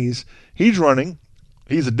 90s. He's running.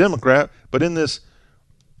 He's a Democrat, but in this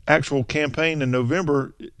actual campaign in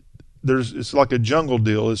November, it's like a jungle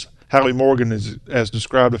deal, as Howie Morgan has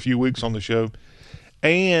described a few weeks on the show.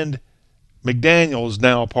 And McDaniel is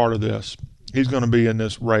now a part of this. He's going to be in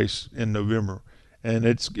this race in November. And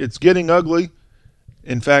it's getting ugly.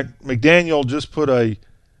 In fact, McDaniel just put a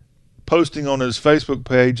posting on his Facebook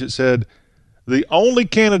page that said, the only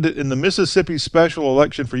candidate in the Mississippi special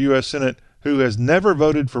election for U.S. Senate who has never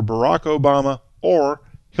voted for Barack Obama or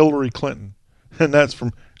Hillary Clinton. And that's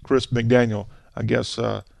from Chris McDaniel, I guess,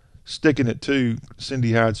 sticking it to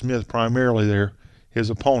Cindy Hyde-Smith primarily there, his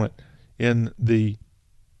opponent in the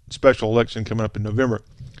special election coming up in November.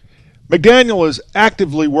 McDaniel is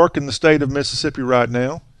actively working the state of Mississippi right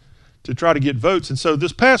now to try to get votes. And so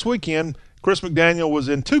this past weekend, Chris McDaniel was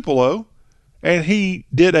in Tupelo, and he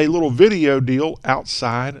did a little video deal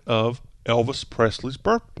outside of Elvis Presley's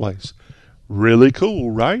birthplace. Really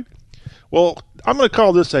cool, right? Well, I'm going to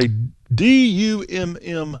call this a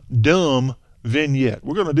DUMM dumb vignette.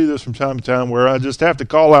 We're going to do this from time to time where I just have to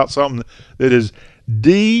call out something that is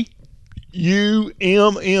DUMM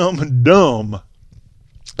dumb.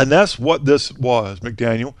 And that's what this was,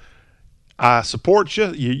 McDaniel. I support you.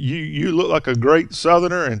 You look like a great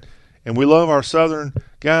Southerner, and we love our Southern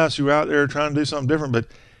guys who are out there trying to do something different. But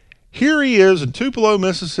here he is in Tupelo,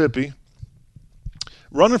 Mississippi,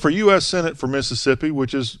 running for U.S. Senate for Mississippi,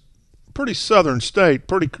 which is a pretty Southern state,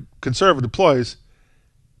 pretty conservative place.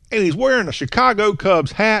 And he's wearing a Chicago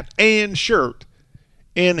Cubs hat and shirt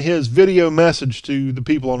in his video message to the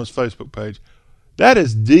people on his Facebook page. That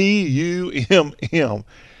is DUMM.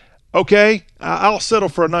 Okay, I'll settle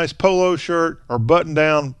for a nice polo shirt or button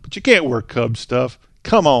down, but you can't wear Cubs stuff.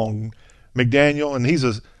 Come on, McDaniel. And he's,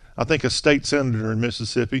 I think, a state senator in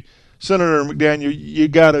Mississippi. Senator McDaniel, you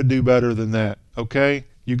got to do better than that, okay?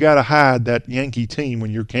 You got to hide that Yankee team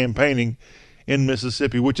when you're campaigning in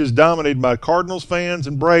Mississippi, which is dominated by Cardinals fans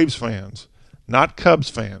and Braves fans, not Cubs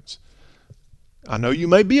fans. I know you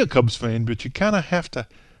may be a Cubs fan, but you kind of have to,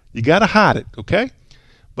 you got to hide it, okay?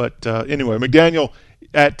 But anyway, McDaniel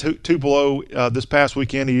at Tupelo this past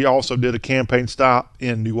weekend, he also did a campaign stop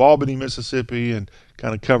in New Albany, Mississippi, and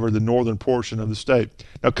kind of covered the northern portion of the state.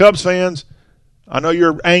 Now, Cubs fans, I know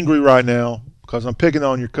you're angry right now because I'm picking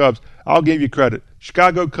on your Cubs. I'll give you credit.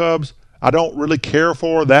 Chicago Cubs, I don't really care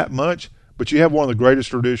for that much, but you have one of the greatest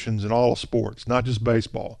traditions in all of sports, not just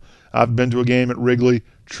baseball. I've been to a game at Wrigley,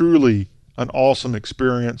 truly an awesome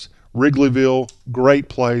experience. Wrigleyville, great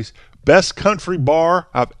place. Best country bar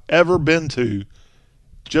I've ever been to,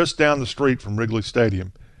 just down the street from Wrigley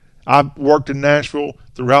Stadium. I've worked in Nashville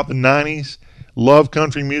throughout the 90s, love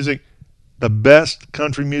country music. The best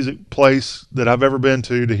country music place that I've ever been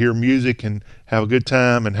to hear music and have a good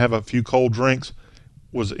time and have a few cold drinks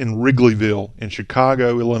was in Wrigleyville in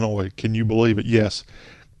Chicago, Illinois. Can you believe it? Yes.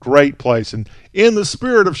 Great place. And in the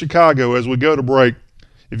spirit of Chicago, as we go to break,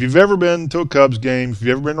 if you've ever been to a Cubs game, if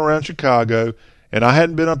you've ever been around Chicago, and I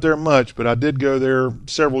hadn't been up there much, but I did go there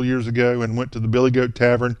several years ago and went to the Billy Goat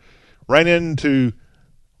Tavern, ran into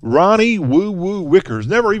Ronnie Woo Woo Wickers.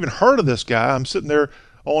 Never even heard of this guy. I'm sitting there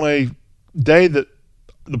on a day that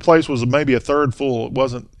the place was maybe a third full. It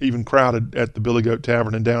wasn't even crowded at the Billy Goat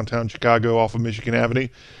Tavern in downtown Chicago off of Michigan Avenue.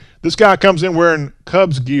 This guy comes in wearing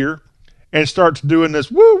Cubs gear and starts doing this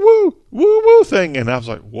woo-woo thing. And I was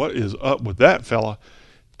like, what is up with that fella?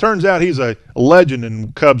 Turns out he's a legend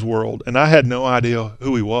in Cubs world, and I had no idea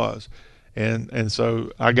who he was. And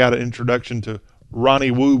so I got an introduction to Ronnie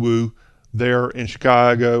Woo Woo there in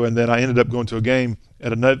Chicago, and then I ended up going to a game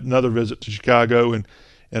at another visit to Chicago, and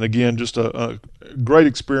again, just a great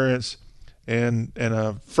experience. And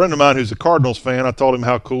a friend of mine who's a Cardinals fan, I told him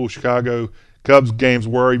how cool Chicago Cubs games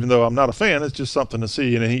were, even though I'm not a fan. It's just something to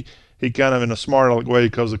see. And he kind of, in a smart aleck way,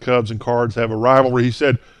 because the Cubs and Cards have a rivalry, he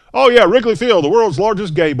said, oh, yeah, Wrigley Field, the world's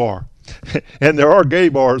largest gay bar. And there are gay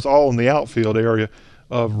bars all in the outfield area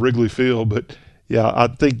of Wrigley Field. But, yeah, I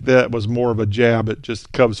think that was more of a jab at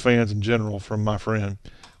just Cubs fans in general from my friend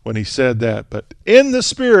when he said that. But in the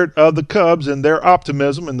spirit of the Cubs and their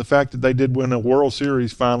optimism and the fact that they did win a World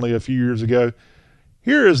Series finally a few years ago,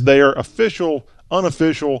 here is their official,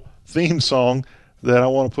 unofficial theme song that I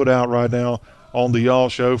want to put out right now on the Y'all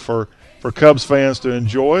Show for Cubs fans to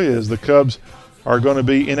enjoy, as the Cubs are going to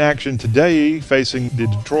be in action today facing the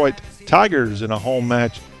Detroit Tigers in a home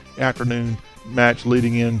afternoon match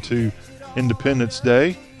leading into Independence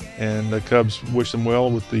Day. And the Cubs wish them well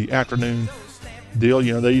with the afternoon deal.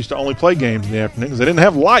 You know, they used to only play games in the afternoon because they didn't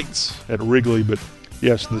have lights at Wrigley. But,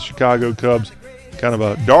 yes, the Chicago Cubs, kind of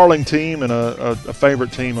a darling team and a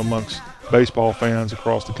favorite team amongst baseball fans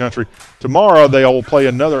across the country. Tomorrow they will play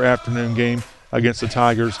another afternoon game against the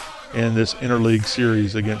Tigers in this interleague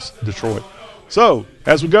series against Detroit. So,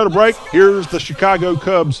 as we go to break, here's the Chicago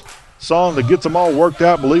Cubs song that gets them all worked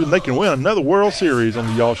out, believing they can win another World Series on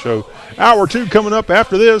the Y'all Show. Hour 2 coming up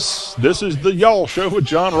after this. This is the Y'all Show with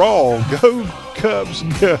John Rawl. Go Cubs,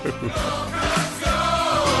 go.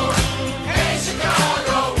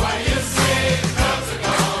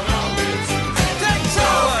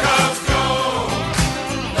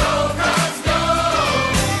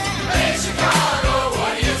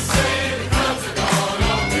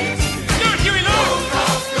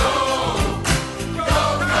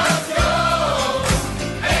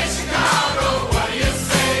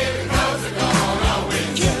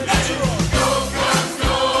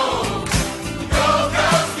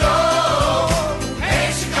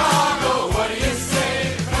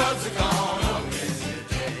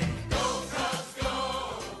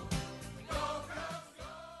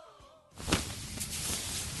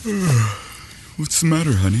 What's the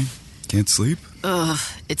matter, honey? Can't sleep? Ugh,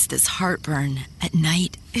 it's this heartburn. At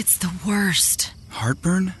night, it's the worst.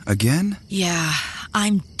 Heartburn? Again? Yeah,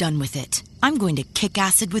 I'm done with it. I'm going to kick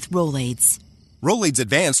acid with Rolaids. Rolaids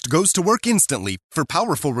Advanced goes to work instantly for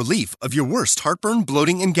powerful relief of your worst heartburn,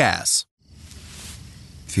 bloating, and gas.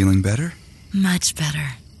 Feeling better? Much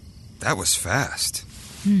better. That was fast.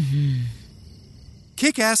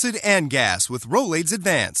 Kick acid and gas with Rolaids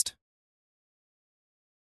Advanced.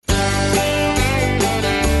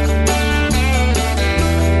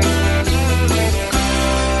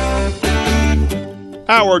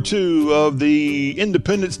 Hour 2 of the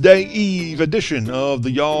Independence Day Eve edition of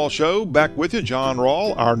the Y'all Show. Back with you, John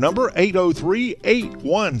Rawl. Our number,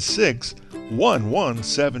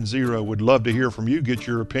 803-816-1170. Would love to hear from you. Get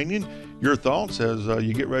your opinion, your thoughts as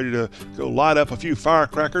you get ready to go light up a few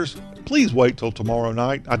firecrackers. Please wait till tomorrow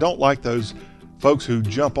night. I don't like those folks who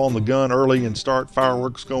jump on the gun early and start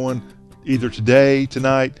fireworks going either today,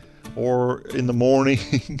 tonight, or in the morning.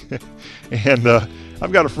 And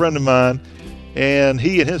I've got a friend of mine, and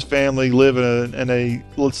he and his family live in a,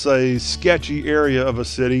 let's say, sketchy area of a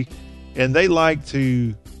city, and they like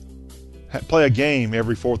to play a game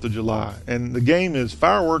every 4th of July. And the game is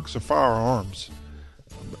fireworks or firearms.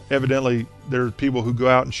 Evidently, there's people who go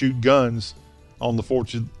out and shoot guns on the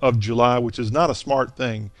 4th of July, which is not a smart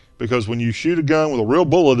thing, because when you shoot a gun with a real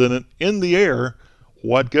bullet in it in the air,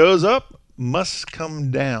 what goes up must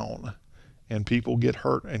come down, and people get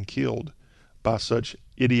hurt and killed by such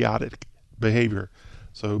idiotic behavior.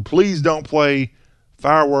 So please don't play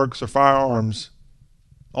fireworks or firearms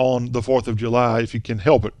on the 4th of July if you can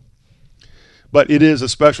help it. But it is a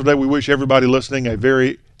special day. We wish everybody listening a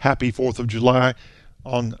very happy 4th of July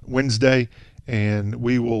on Wednesday, and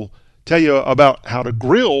we will tell you about how to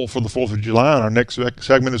grill for the 4th of July. And our next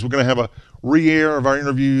segment is we're going to have a re-air of our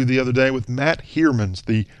interview the other day with Matt Heermans,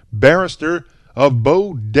 the barrister of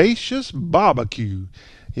Bodacious Barbecue.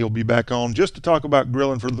 He'll be back on just to talk about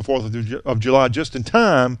grilling for the 4th of July, just in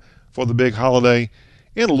time for the big holiday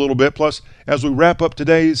in a little bit. Plus, as we wrap up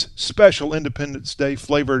today's special Independence Day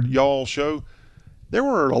flavored Y'all Show, there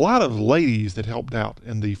were a lot of ladies that helped out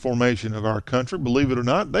in the formation of our country. Believe it or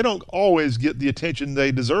not, they don't always get the attention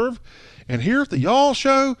they deserve. And here at the Y'all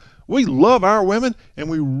Show, we love our women, and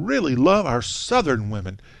we really love our Southern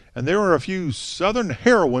women. And there are a few Southern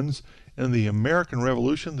heroines in the American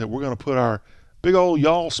Revolution that we're going to put our big old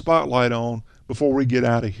Y'all spotlight on before we get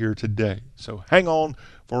out of here today. So hang on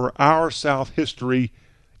for our South History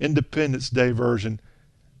Independence Day version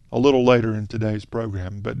a little later in today's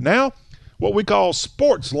program. But now, what we call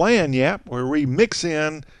Sports Lagniappe, where we mix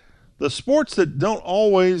in the sports that don't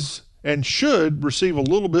always and should receive a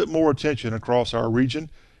little bit more attention across our region.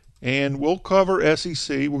 And we'll cover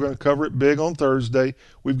SEC. We're going to cover it big on Thursday.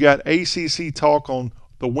 We've got ACC talk on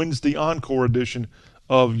the Wednesday Encore edition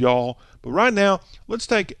of Y'all. But right now, let's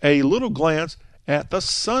take a little glance at the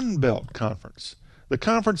Sun Belt Conference, the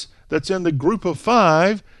conference that's in the group of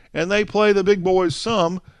 5, and they play the big boys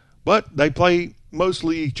some, but they play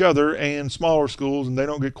mostly each other and smaller schools, and they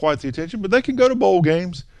don't get quite the attention, but they can go to bowl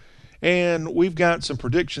games. And we've got some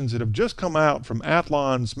predictions that have just come out from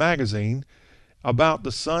Athlon's magazine about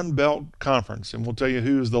the Sun Belt Conference, and we'll tell you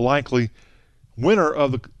who is the likely winner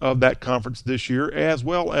of that conference this year, as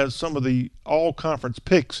well as some of the all-conference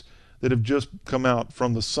picks that have just come out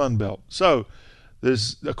from the Sun Belt. So,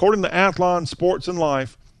 according to Athlon Sports and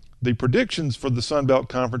Life, the predictions for the Sun Belt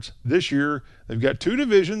Conference this year, they've got 2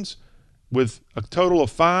 divisions with a total of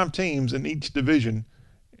 5 teams in each division.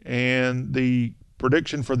 And the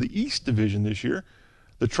prediction for the East Division this year,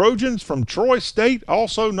 the Trojans from Troy State,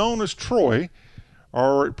 also known as Troy,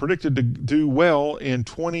 are predicted to do well in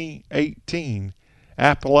 2018.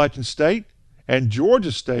 Appalachian State and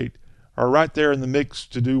Georgia State are right there in the mix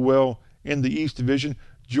to do well in the East Division.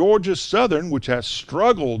 Georgia Southern, which has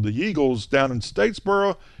struggled, the Eagles down in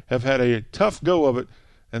Statesboro have had a tough go of it,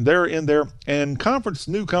 and they're in there. And conference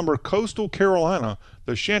newcomer Coastal Carolina,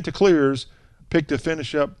 the Chanticleers, picked to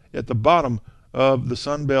finish up at the bottom of the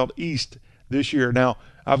Sun Belt East this year. Now,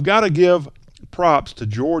 I've got to give props to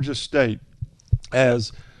Georgia State,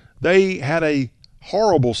 as they had a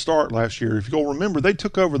horrible start last year. If you'll remember, they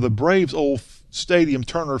took over the Braves' old stadium,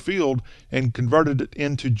 Turner Field, and converted it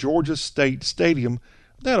into Georgia State Stadium.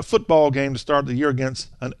 They had a football game to start the year against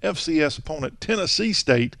an FCS opponent, Tennessee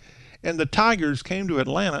State, and the Tigers came to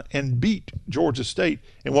Atlanta and beat Georgia State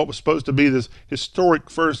in what was supposed to be this historic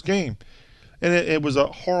first game. And it was a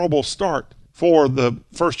horrible start for the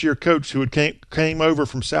first-year coach who had came over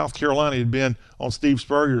from South Carolina. He had been on Steve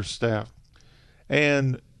Spurrier's staff.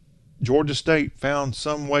 And Georgia State found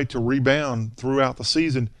some way to rebound throughout the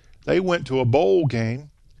season. They went to a bowl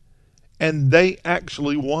game, and they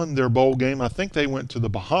actually won their bowl game. I think they went to the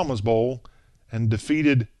Bahamas Bowl and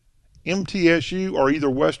defeated MTSU or either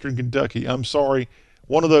Western Kentucky. I'm sorry,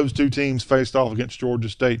 one of those 2 teams faced off against Georgia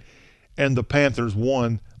State, and the Panthers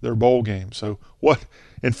won their bowl game. So what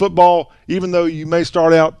in football, even though you may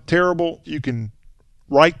start out terrible, you can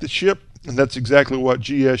right the ship, and that's exactly what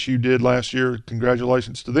GSU did last year.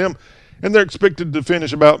 Congratulations to them. And they're expected to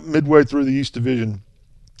finish about midway through the East Division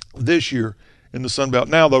this year in the Sun Belt.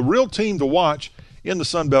 Now, the real team to watch in the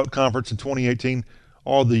Sun Belt Conference in 2018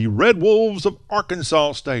 are the Red Wolves of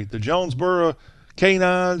Arkansas State. The Jonesboro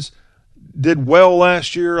Canines did well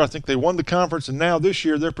last year. I think they won the conference, and now this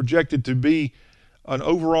year they're projected to be an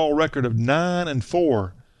overall record of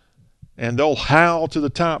 9-4. And they'll howl to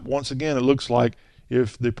the top once again, it looks like,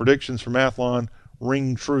 if the predictions from Athlon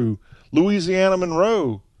ring true. Louisiana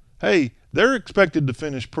Monroe, hey, they're expected to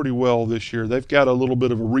finish pretty well this year. They've got a little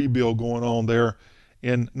bit of a rebuild going on there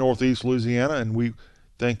in Northeast Louisiana, and we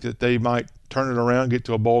think that they might turn it around, get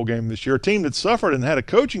to a bowl game this year. A team that suffered and had a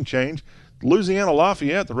coaching change, Louisiana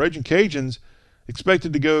Lafayette, the Raging Cajuns,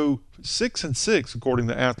 expected to go 6-6 according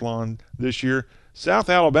to Athlon this year. South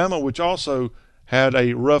Alabama, which also had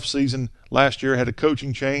a rough season last year, had a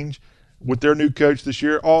coaching change with their new coach this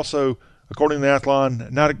year. Also, according to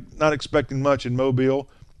Athlon, not expecting much in Mobile.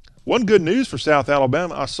 One good news for South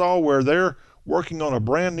Alabama, I saw where they're working on a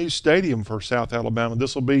brand new stadium for South Alabama.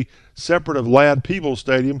 This will be separate of Ladd Peebles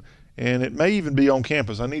Stadium, and it may even be on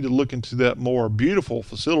campus. I need to look into that more. Beautiful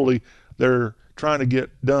facility they're trying to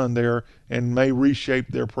get done there and may reshape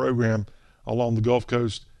their program along the Gulf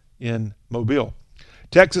Coast in Mobile.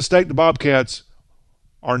 Texas State, the Bobcats,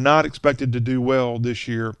 are not expected to do well this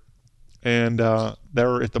year, and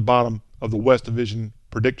they're at the bottom of the West Division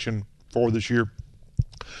prediction for this year.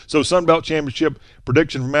 So Sun Belt Championship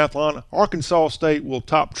prediction from Athlon, Arkansas State will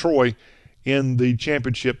top Troy in the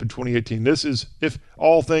championship in 2018. This is if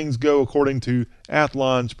all things go according to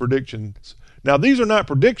Athlon's predictions. Now, these are not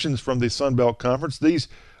predictions from the Sun Belt Conference. These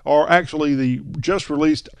are actually the just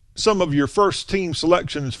released some of your first team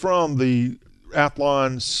selections from the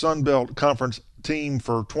Athlon Sun Belt Conference team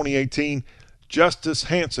for 2018. Justice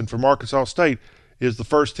Hanson from Arkansas State is the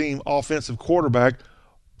first team offensive quarterback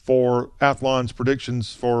for Athlon's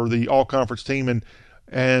predictions for the all-conference team.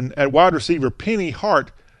 And at wide receiver, Penny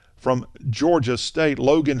Hart from Georgia State.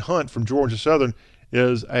 Logan Hunt from Georgia Southern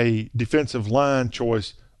is a defensive line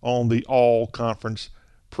choice on the all-conference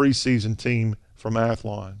preseason team from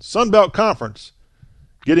Athlon. Sun Belt Conference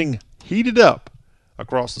getting heated up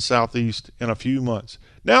across the Southeast in a few months.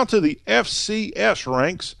 Now to the FCS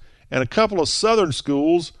ranks, and a couple of Southern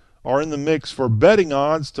schools are in the mix for betting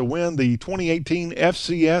odds to win the 2018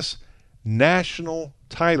 FCS national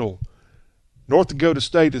title. North Dakota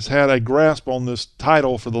State has had a grasp on this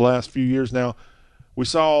title for the last few years now. We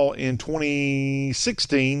saw in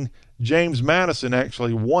 2016, James Madison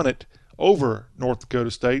actually won it over North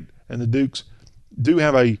Dakota State, and the Dukes do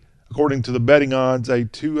have a, according to the betting odds, a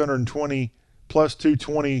 220 plus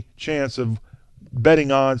 220 chance of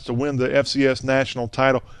betting odds to win the FCS national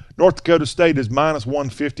title. North Dakota State is minus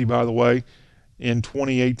 150, by the way, in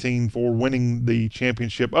 2018 for winning the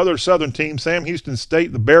championship. Other Southern teams, Sam Houston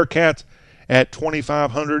State, the Bearcats at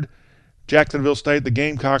 2,500. Jacksonville State, the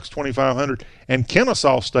Gamecocks, 2,500. And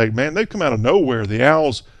Kennesaw State, man, they've come out of nowhere. The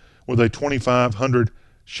Owls with a 2,500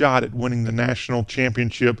 shot at winning the national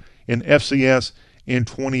championship in FCS in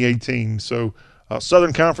 2018. So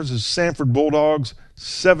Southern Conference is Sanford Bulldogs,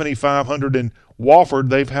 7,500. And Wofford,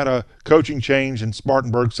 they've had a coaching change in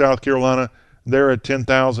Spartanburg, South Carolina. They're at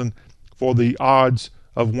 10,000 for the odds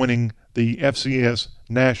of winning the FCS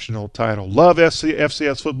national title. Love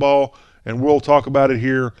FCS football, and we'll talk about it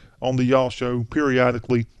here on the Y'all Show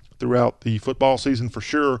periodically throughout the football season for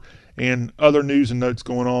sure, and other news and notes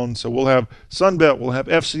going on. So we'll have Sun Belt, we'll have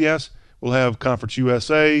FCS, we'll have Conference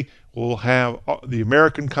USA, we'll have the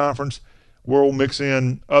American Conference. We'll mix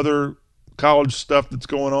in other college stuff that's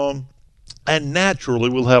going on. And naturally,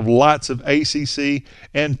 we'll have lots of ACC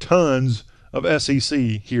and tons of SEC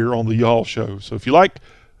here on the Y'all Show. So if you like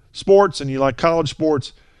sports and you like college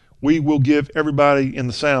sports, we will give everybody in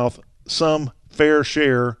the South some fair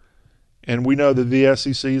share. And we know that the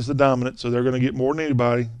SEC is the dominant, so they're going to get more than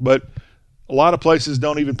anybody. But a lot of places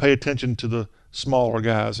don't even pay attention to the smaller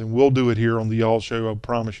guys, and we'll do it here on the Y'all Show, I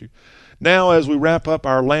promise you. Now, as we wrap up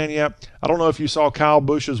our Lagniappe, I don't know if you saw Kyle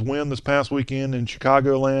Busch's win this past weekend in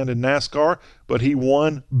Chicagoland in NASCAR, but he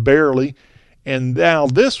won barely. And now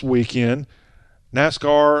this weekend,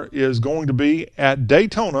 NASCAR is going to be at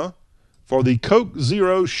Daytona for the Coke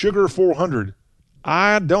Zero Sugar 400.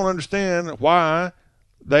 I don't understand why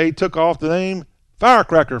they took off the name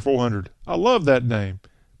Firecracker 400. I love that name,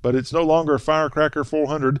 but it's no longer Firecracker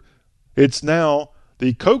 400. It's now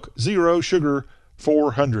the Coke Zero Sugar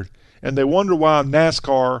 400. And they wonder why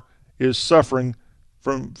NASCAR is suffering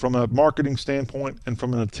from a marketing standpoint and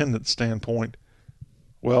from an attendance standpoint.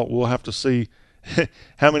 Well, we'll have to see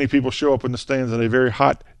how many people show up in the stands at a very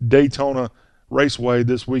hot Daytona Raceway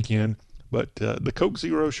this weekend. But the Coke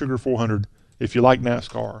Zero Sugar 400, if you like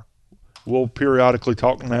NASCAR, we'll periodically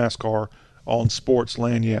talk NASCAR on Sports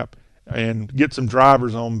Lanyap and get some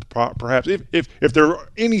drivers on, perhaps. If there are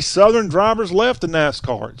any Southern drivers left in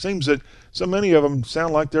NASCAR, it seems that so many of them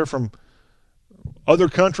sound like they're from other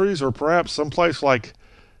countries or perhaps someplace like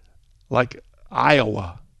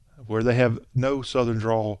Iowa, where they have no Southern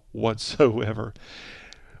drawl whatsoever.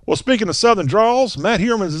 Well, speaking of Southern draws, Matt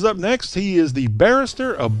Hermans is up next. He is the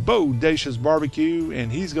barrister of Bodacious Barbecue,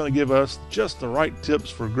 and he's going to give us just the right tips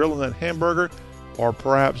for grilling that hamburger or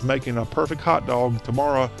perhaps making a perfect hot dog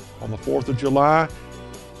tomorrow on the 4th of July.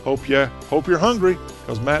 Hope you're hungry,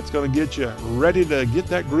 because Matt's going to get you ready to get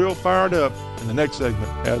that grill fired up in the next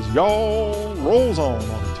segment as y'all rolls on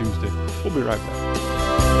a Tuesday. We'll be right back.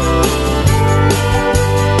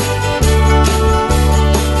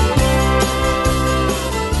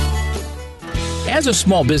 As a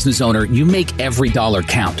small business owner, you make every dollar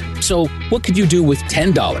count. So what could you do with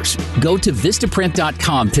 $10? Go to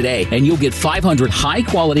Vistaprint.com today and you'll get 500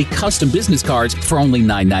 high-quality custom business cards for only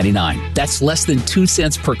 $9.99. That's less than 2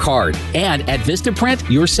 cents per card. And at Vistaprint,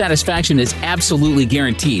 your satisfaction is absolutely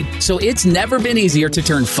guaranteed. So it's never been easier to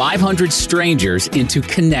turn 500 strangers into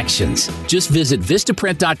connections. Just visit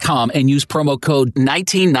Vistaprint.com and use promo code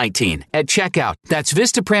 1919 at checkout. That's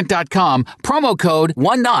Vistaprint.com, promo code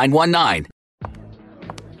 1919.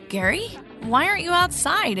 Gary, why aren't you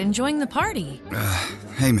outside enjoying the party?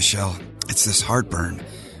 Hey, Michelle. It's this heartburn.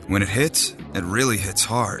 When it hits, it really hits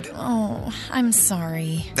hard. Oh, I'm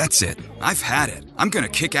sorry. That's it. I've had it. I'm going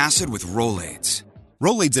to kick acid with Rolaids.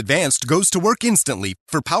 Rolaids Advanced goes to work instantly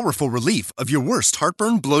for powerful relief of your worst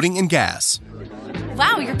heartburn, bloating, and gas.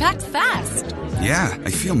 Wow, you're packed fast. Yeah,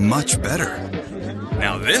 I feel much better.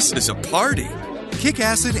 Now this is a party. Kick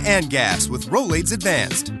acid and gas with Rolaids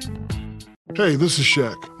Advanced. Hey, this is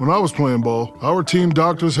Shaq. When I was playing ball, our team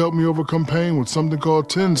doctors helped me overcome pain with something called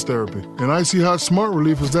TENS therapy. And Icy Hot Smart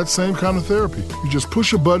Relief is that same kind of therapy. You just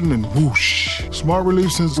push a button and whoosh. Smart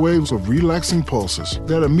Relief sends waves of relaxing pulses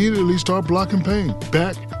that immediately start blocking pain.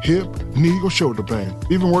 Back, hip, knee, or shoulder pain.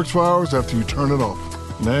 Even works for hours after you turn it off.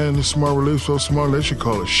 Man, this Smart Relief's so smart they should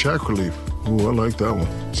call it Shaq Relief. Ooh, I like that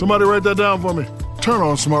one. Somebody write that down for me. Turn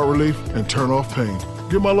on Smart Relief and turn off pain.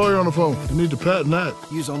 Get my lawyer on the phone. You need to patent that.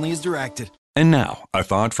 Use only as directed. And now, a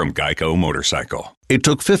thought from Geico Motorcycle. It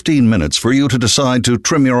took 15 minutes for you to decide to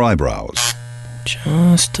trim your eyebrows.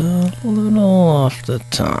 Just a little off the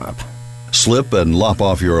top. Slip and lop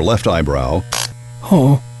off your left eyebrow.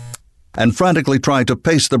 Oh. And frantically try to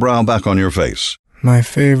paste the brow back on your face. My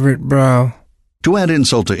favorite brow. To add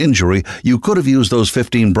insult to injury, you could have used those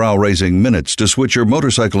 15 brow-raising minutes to switch your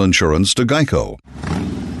motorcycle insurance to Geico.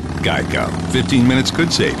 Geico. 15 minutes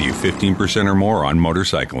could save you 15% or more on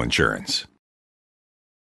motorcycle insurance.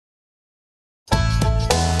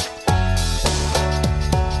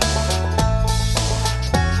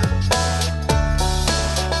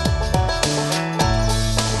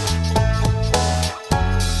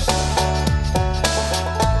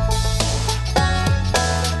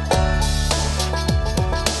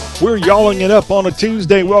 We're y'alling it up on a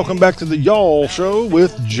Tuesday. Welcome back to the Y'all Show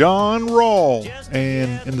with John Rawl.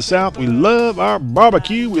 And in the South, we love our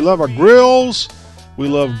barbecue. We love our grills. We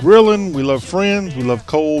love grilling. We love friends. We love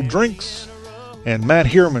cold drinks. And Matt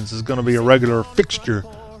Hermans is going to be a regular fixture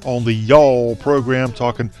on the Y'all program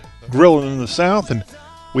talking grilling in the South. And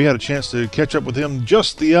we had a chance to catch up with him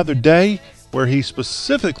just the other day where he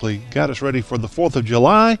specifically got us ready for the 4th of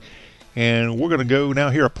July. And we're going to go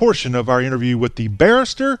now hear a portion of our interview with the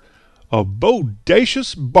barrister of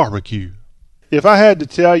Bodacious Barbecue. If I had to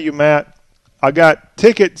tell you, Matt, I got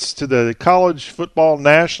tickets to the College Football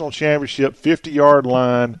National Championship 50-yard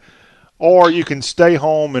line, or you can stay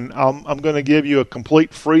home and I'm going to give you a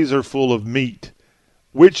complete freezer full of meat.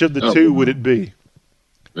 Which of the two would it be?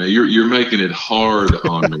 Man, you're making it hard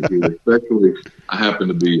on me here, especially I happen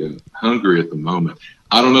to be hungry at the moment.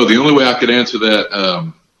 I don't know. The only way I could answer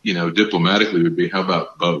that, diplomatically would be, how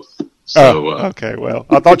about both? So, okay, well,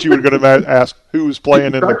 I thought you were going to ask who's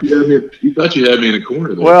playing in the... You thought you had me in a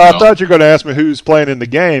corner there. Well, I thought you were going to ask me who's playing in the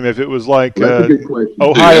game. If it was like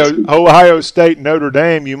Ohio State, Notre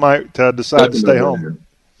Dame, you might decide to stay home.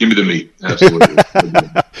 Give me the meat. Absolutely.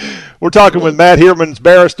 We're talking with Matt Hermans,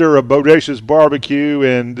 barrister of Bodacious Barbecue,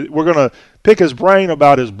 and we're going to pick his brain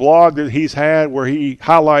about his blog that he's had where he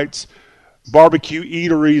highlights barbecue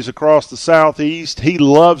eateries across the Southeast. He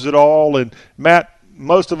loves it all. And, Matt,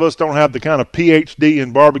 most of us don't have the kind of PhD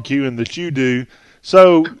in barbecuing that you do.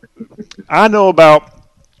 So I know about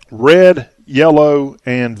red, yellow,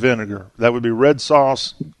 and vinegar. That would be red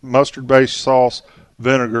sauce, mustard-based sauce,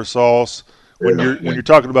 vinegar sauce. When you're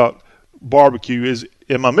talking about barbecue.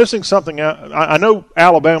 Am I missing something out? I know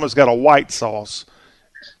Alabama's got a white sauce.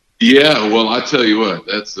 Yeah, well, I tell you what,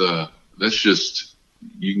 that's just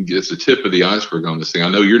it's the tip of the iceberg on this thing. I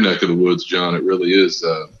know your neck of the woods, John. It really is.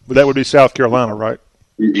 But that would be South Carolina, right?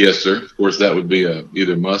 Yes, sir. Of course, that would be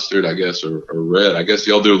either mustard, I guess, or red. I guess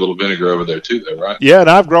y'all do a little vinegar over there too, though, right? Yeah, and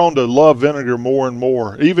I've grown to love vinegar more and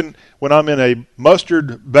more. Even when I'm in a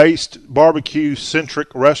mustard-based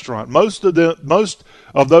barbecue-centric restaurant, most of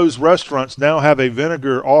those restaurants now have a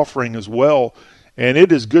vinegar offering as well, and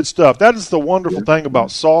it is good stuff. That is the wonderful thing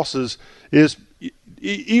about sauces is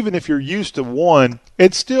even if you're used to one,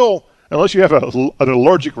 it's still, unless you have an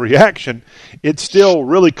allergic reaction, it's still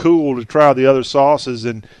really cool to try the other sauces,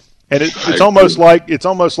 and it's almost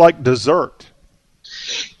like dessert.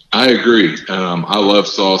 I agree. I love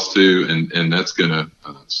sauce too, and that's gonna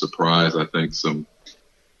surprise, I think, some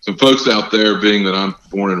folks out there. Being that I'm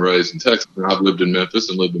born and raised in Texas, and I've lived in Memphis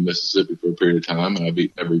and lived in Mississippi for a period of time, and I've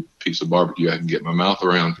eaten every piece of barbecue I can get my mouth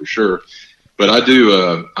around for sure. But I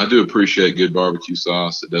do appreciate good barbecue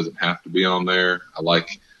sauce. It doesn't have to be on there. I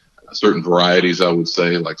like certain varieties, I would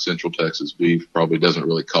say, like Central Texas beef probably doesn't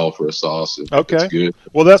really call for a sauce. Okay. It's good.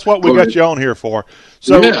 Well, that's what we got you on here for.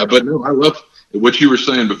 So yeah, but no, I love what you were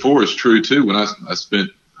saying before is true too. When I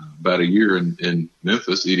spent about a year in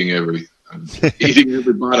Memphis eating every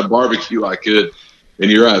bite of barbecue I could, and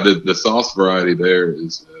you're right, the sauce variety there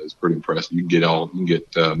is pretty impressive. You can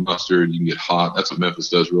get mustard, you can get hot. That's what Memphis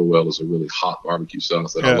does real well, is a really hot barbecue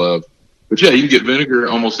sauce that I love. But yeah, you can get vinegar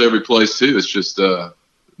almost every place too. It's just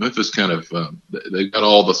Memphis kind of they've got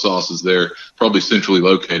all the sauces there, probably centrally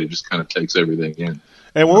located, just kind of takes everything in.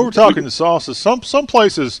 And when we're talking to sauces, some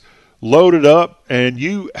places load it up, and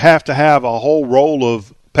you have to have a whole roll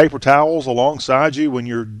of paper towels alongside you when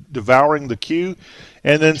you're devouring the queue,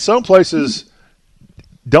 and then some places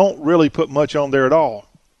don't really put much on there at all.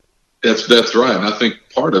 That's right, and I think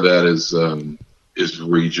part of that is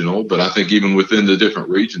regional, but I think even within the different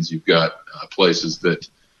regions, you've got places that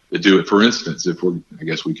do it. For instance, I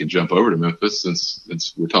guess we can jump over to Memphis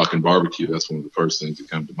since we're talking barbecue. That's one of the first things that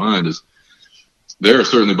come to mind. Is there are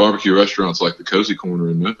certainly barbecue restaurants like the Cozy Corner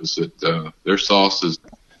in Memphis that their sauce is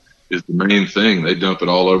the main thing. They dump it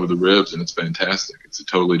all over the ribs, and it's fantastic. It's a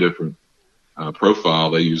totally different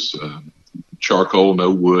profile. They use charcoal,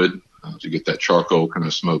 no wood, to get that charcoal kind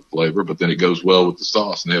of smoke flavor, but then it goes well with the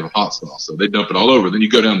sauce, and they have a hot sauce. So they dump it all over. Then you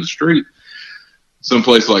go down the street,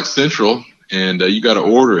 someplace like Central, and you got to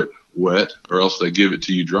order it wet, or else they give it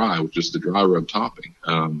to you dry with just the dry rub topping.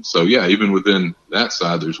 So yeah, even within that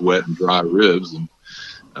side, there's wet and dry ribs, and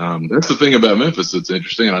that's the thing about Memphis that's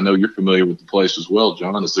interesting. And I know you're familiar with the place as well,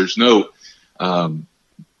 John. Is there's no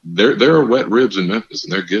there are wet ribs in Memphis,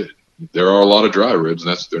 and they're good. There are a lot of dry ribs, and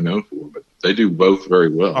that's what they're known for, but they do both very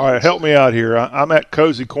well. All right, help me out here. I'm at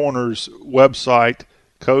Cozy Corner's website,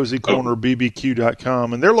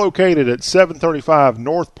 cozycornerbbq.com, and they're located at 735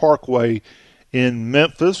 North Parkway in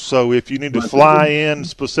Memphis. So if you need to fly in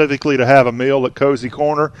specifically to have a meal at Cozy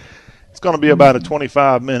Corner, it's going to be about a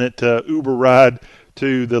 25-minute Uber ride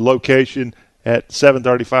to the location at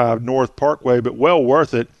 735 North Parkway, but well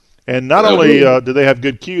worth it. And not only do they have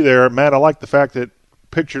good queue there, Matt, I like the fact that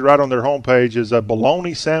pictured right on their homepage is a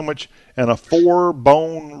bologna sandwich and a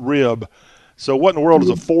 4-bone rib. So what in the world is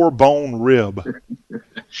a 4-bone rib?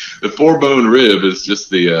 The 4-bone rib is just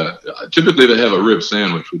typically they have a rib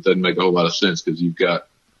sandwich, which doesn't make a whole lot of sense because you've got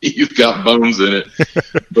bones in it.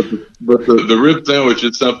 but the rib sandwich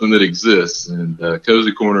is something that exists. And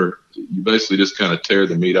Cozy Corner, you basically just kind of tear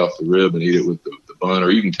the meat off the rib and eat it with the bun,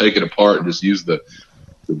 or you can take it apart and just use the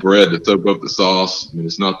bread to soak up the sauce. I mean,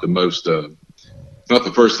 it's not the most not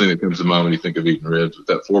the first thing that comes to mind when you think of eating ribs, but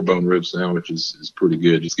that 4-bone rib sandwich is pretty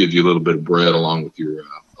good. Just gives you a little bit of bread along with your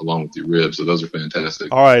ribs. So those are fantastic.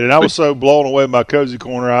 All right. And I was so blown away by Cozy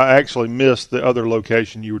Corner, I actually missed the other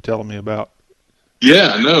location you were telling me about.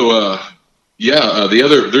 Yeah, no. The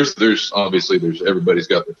other, there's obviously everybody's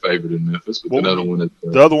got their favorite in Memphis, but another one is,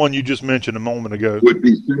 the other one you just mentioned a moment ago would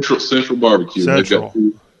be Central Barbecue. Central.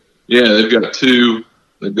 They've got two.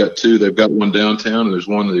 They've got one downtown, and there's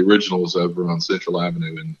one of the originals over on Central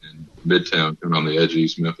Avenue in Midtown, kind of on the edge of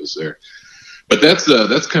East Memphis there. But that's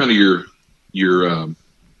kind of your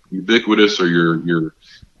ubiquitous or your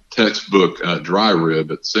textbook dry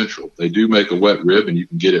rib at Central. They do make a wet rib, and you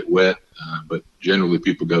can get it wet, but generally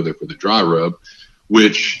people go there for the dry rub,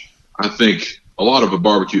 which I think a lot of the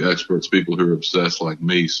barbecue experts, people who are obsessed like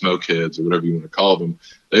me, smokeheads or whatever you want to call them,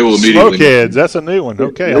 they will immediately smokeheads. That's a new one.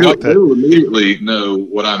 Okay, I like that. They will immediately know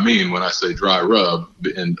what I mean when I say dry rub.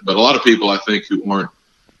 But a lot of people, I think, who aren't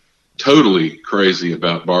totally crazy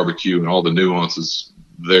about barbecue and all the nuances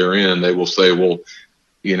therein, they will say, well,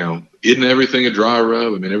 isn't everything a dry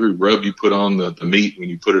rub? I mean, every rub you put on the meat when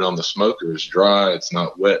you put it on the smoker is dry. It's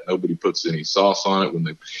not wet. Nobody puts any sauce on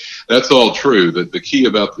it. That's all true. The key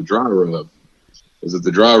about the dry rub is that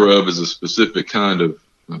the dry rub is a specific kind of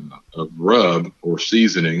rub or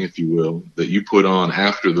seasoning, if you will, that you put on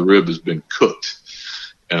after the rib has been cooked.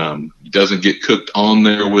 It doesn't get cooked on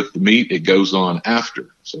there with the meat. It goes on after.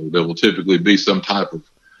 So there will typically be some type of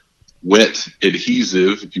wet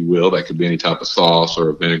adhesive, if you will. That could be any type of sauce or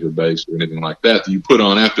a vinegar base or anything like that you put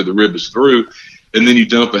on after the rib is through. And then you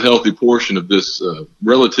dump a healthy portion of this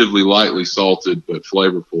relatively lightly salted but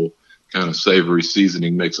flavorful kind of savory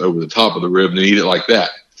seasoning mix over the top of the rib and eat it like that.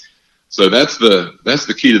 So that's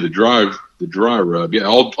the key to the dry rub. Yeah,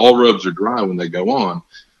 all rubs are dry when they go on,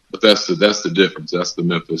 but that's the difference. That's the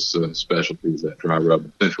Memphis specialty, is that dry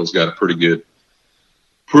rub. Central's got a pretty good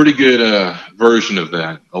version of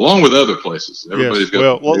that, along with other places.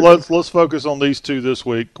 Let's focus on these two this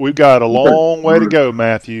week. We've got a long way to go,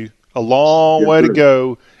 Matthew. A long way to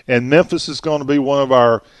go, and Memphis is going to be one of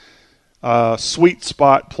our sweet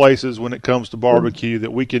spot places when it comes to barbecue.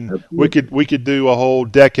 That we could do a whole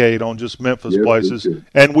decade on just Memphis places,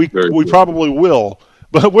 and we probably will.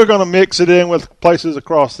 But we're going to mix it in with places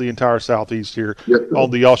across the entire Southeast here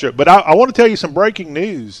on the Y'all Show. But I want to tell you some breaking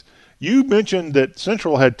news. You mentioned that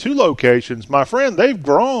Central had 2 locations. My friend, they've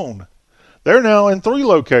grown. They're now in 3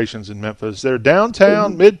 locations in Memphis. They're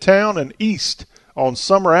downtown, midtown, and east on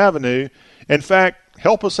Summer Avenue. In fact,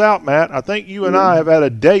 help us out, Matt. I think you and I have had a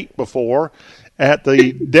date before at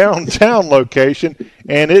the downtown location,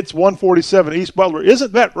 and it's 147 East Butler.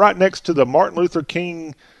 Isn't that right next to the Martin Luther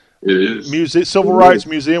King Museum, Civil Rights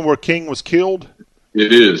Museum, where King was killed?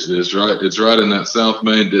 It is. It's right. It's right in that South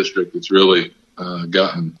Main district. It's really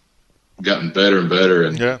gotten better and better,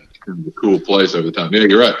 and kind of a cool place over time. Yeah,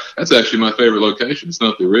 you're right. That's actually my favorite location. It's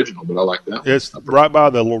not the original, but I like that one. It's right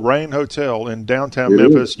by the Lorraine Hotel in downtown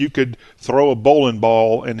Memphis. You could throw a bowling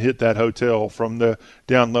ball and hit that hotel from the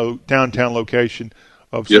downtown location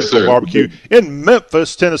of Central Barbecue in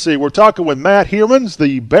Memphis, Tennessee. We're talking with Matt Heermans,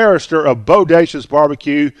 the barrister of Bodacious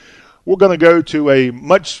Barbecue. We're going to go to a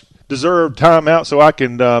much-deserved timeout so I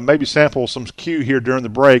can maybe sample some Q here during the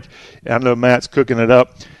break. I know Matt's cooking it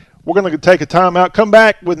up. We're going to take a timeout, come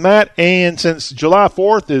back with Matt, and since July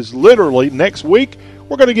 4th is literally next week,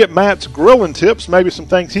 we're going to get Matt's grilling tips, maybe some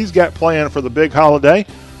things he's got planned for the big holiday.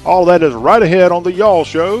 All that is right ahead on the Y'all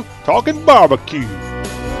Show, Talking Barbecue.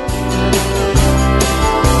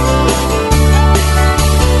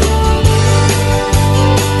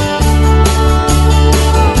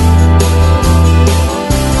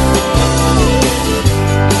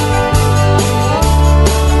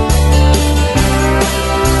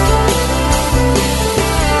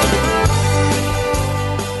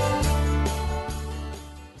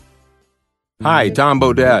 Hi, Tom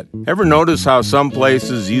Bodette. Ever notice how some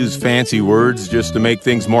places use fancy words just to make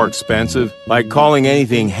things more expensive? Like calling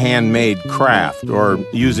anything handmade craft or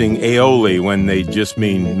using aioli when they just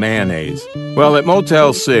mean mayonnaise. Well, at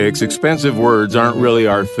Motel 6, expensive words aren't really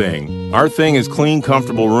our thing. Our thing is clean,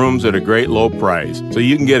 comfortable rooms at a great low price, so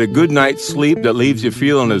you can get a good night's sleep that leaves you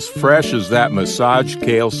feeling as fresh as that massaged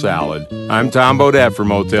kale salad. I'm Tom Bodette for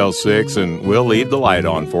Motel 6, and we'll leave the light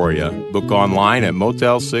on for you. Book online at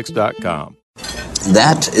motel6.com.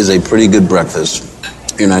 That is a pretty good breakfast.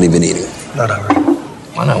 You're not even eating. Not over.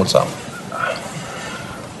 Why not? What's up?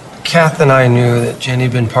 Kath and I knew that Jenny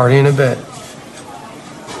had been partying a bit.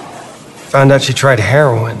 Found out she tried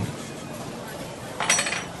heroin.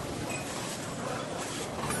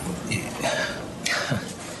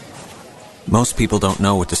 Most people don't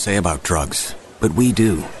know what to say about drugs, but we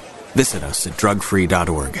do. Visit us at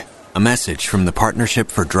drugfree.org. A message from the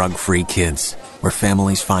Partnership for Drug-Free Kids, where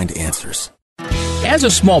families find answers. As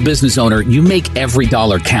a small business owner, you make every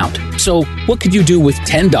dollar count. So what could you do with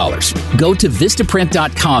 $10? Go to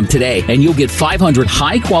Vistaprint.com today and you'll get 500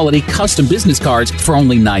 high-quality custom business cards for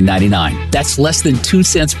only $9.99. That's less than 2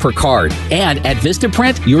 cents per card. And at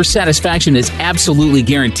Vistaprint, your satisfaction is absolutely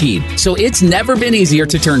guaranteed. So it's never been easier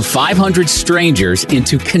to turn 500 strangers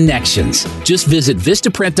into connections. Just visit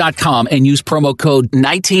Vistaprint.com and use promo code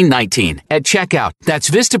 1919 at checkout. That's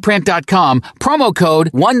Vistaprint.com, promo code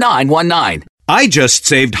 1919. I just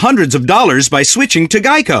saved hundreds of dollars by switching to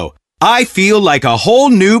Geico. I feel like a whole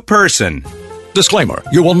new person. Disclaimer,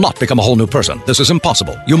 you will not become a whole new person. This is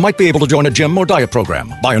impossible. You might be able to join a gym or diet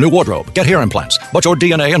program, buy a new wardrobe, get hair implants, but your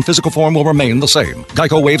DNA and physical form will remain the same.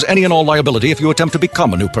 Geico waives any and all liability if you attempt to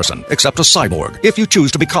become a new person, except a cyborg. If you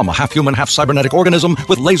choose to become a half-human, half-cybernetic organism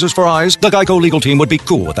with lasers for eyes, the Geico legal team would be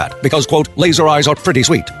cool with that, because, quote, laser eyes are pretty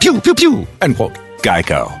sweet. Pew, pew, pew, end quote.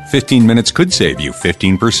 Geico. 15 minutes could save you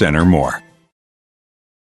 15% or more.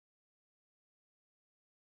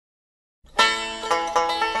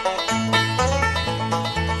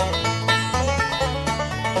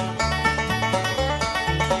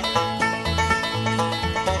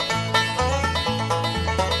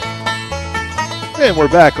 And we're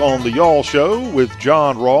back on the Y'all Show with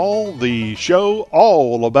John Rawl, the show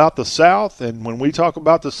all about the South. And when we talk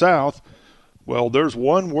about the South, well, there's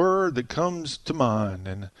one word that comes to mind.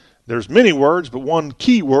 And there's many words, but one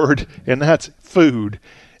key word, and that's food.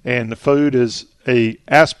 And the food is a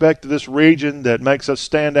aspect of this region that makes us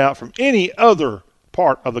stand out from any other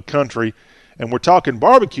part of the country. And we're talking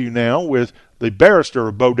barbecue now with the barrister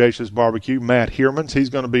of Bodacious Barbecue, Matt Heermans.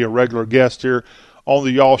 He's going to be a regular guest here on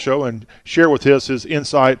the Y'all Show and share with us his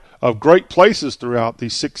insight of great places throughout the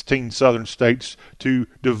 16 southern states to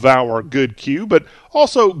devour good Q, but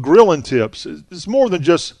also grilling tips. It's more than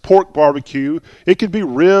just pork barbecue. It can be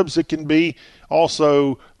ribs. It can be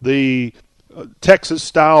also the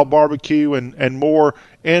Texas-style barbecue and more,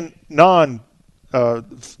 and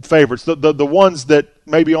favorites, the ones that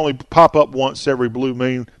maybe only pop up once every blue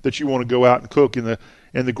moon that you want to go out and cook in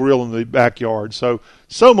the grill in the backyard. So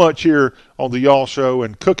much here on the Y'all Show,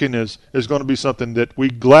 and cooking is going to be something that we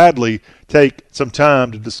gladly take some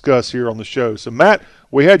time to discuss here on the show. So, Matt,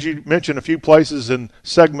 we had you mention a few places in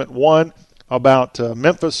segment 1 about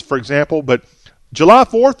Memphis, for example, but July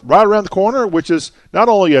 4th, right around the corner, which is not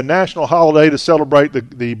only a national holiday to celebrate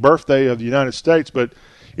the birthday of the United States, but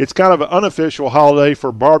it's kind of an unofficial holiday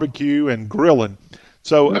for barbecue and grilling.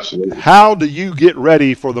 So absolutely. How do you get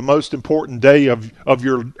ready for the most important day of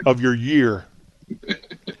your year?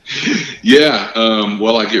 Yeah,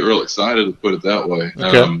 well, I get real excited, to put it that way.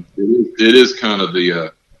 Okay. It is kind of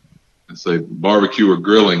the, I'd say, barbecue or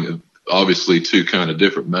grilling, obviously two kind of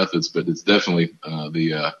different methods, but it's definitely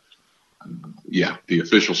the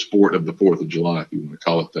official sport of the 4th of July, if you want to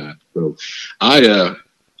call it that. So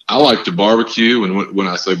I like to barbecue, and when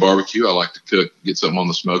I say barbecue, I like to get something on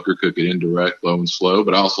the smoker, cook it indirect, low and slow,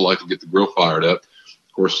 but I also like to get the grill fired up.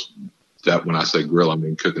 Of course, that when I say grill, I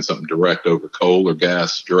mean cooking something direct over coal or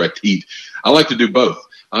gas, direct heat. I like to do both.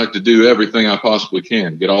 I like to do everything I possibly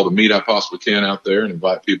can, get all the meat I possibly can out there and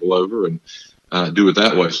invite people over and do it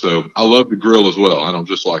that way. So I love to grill as well. I don't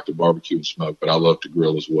just like to barbecue and smoke, but I love to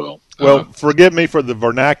grill as well. Well, forgive me for the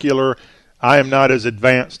vernacular. I am not as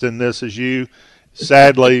advanced in this as you.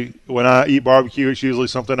 Sadly, when I eat barbecue, it's usually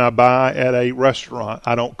something I buy at a restaurant.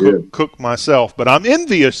 I don't cook myself, but I'm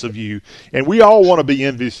envious of you, and we all want to be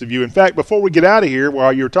envious of you. In fact, before we get out of here,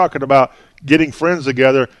 while you're talking about getting friends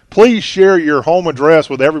together, please share your home address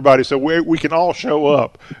with everybody so we can all show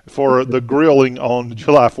up for the grilling on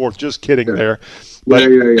July 4th. Just kidding there. But,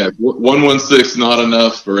 yeah. 116 not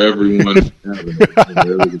enough for everyone.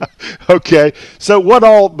 Okay. So what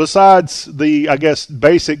all, besides the, I guess,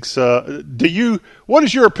 basics, what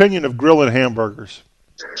is your opinion of grilling hamburgers?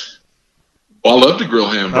 Well, I love to grill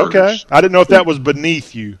hamburgers. Okay. I didn't know if that was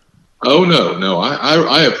beneath you. Oh, no.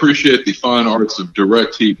 I appreciate the fine arts of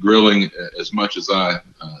direct heat grilling as much as I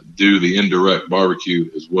do the indirect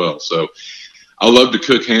barbecue as well. So I love to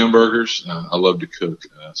cook hamburgers. I love to cook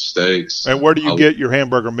steaks. And where do you get your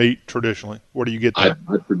hamburger meat traditionally? Where do you get that?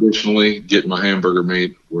 I traditionally get my hamburger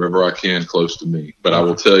meat wherever I can close to me. But I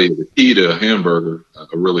will tell you, the key to a hamburger,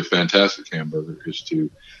 a really fantastic hamburger, is to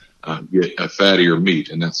get a fattier meat.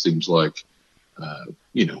 And that seems like,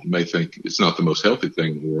 may think it's not the most healthy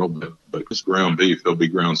thing in the world, but it's ground beef. There'll be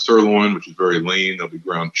ground sirloin, which is very lean. There'll be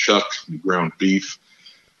ground chuck, ground beef.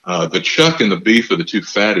 The chuck and the beef are the two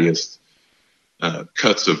fattiest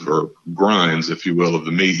cuts or grinds, if you will, of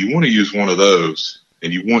the meat. You want to use one of those,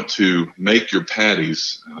 and you want to make your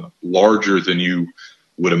patties larger than you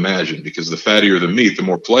would imagine, because the fattier the meat, the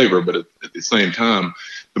more flavor, but at the same time,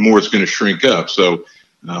 the more it's going to shrink up. So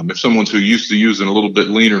if someone who used to using a little bit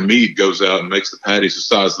leaner meat goes out and makes the patties the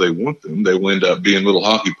size they want them, they will end up being little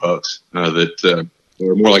hockey pucks that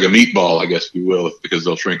are more like a meatball, I guess, if you will, because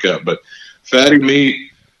they'll shrink up. But fatty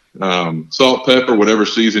meat, salt, pepper, whatever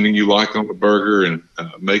seasoning you like on the burger, and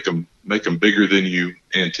make them bigger than you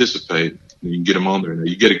anticipate. And you can get them on there. Now,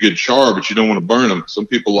 you get a good char, but you don't want to burn them. Some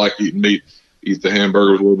people like eating meat, eat the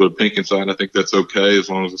hamburger with a little bit of pink inside. I think that's okay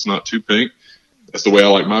as long as it's not too pink. That's the way I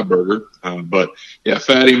like my burger. But yeah,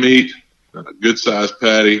 fatty meat, good sized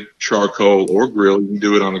patty, charcoal or grill. You can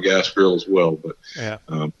do it on a gas grill as well, but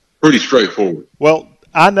pretty straightforward. Well,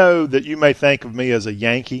 I know that you may think of me as a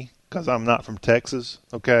Yankee because I'm not from Texas.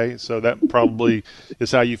 Okay. So that probably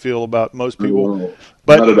is how you feel about most people. No,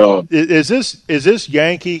 but not at all. Is this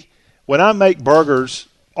Yankee? When I make burgers,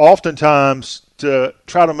 oftentimes to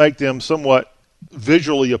try to make them somewhat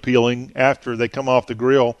visually appealing after they come off the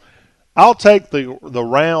grill, I'll take the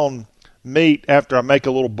round meat after I make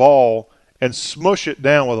a little ball and smush it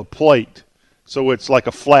down with a plate so it's like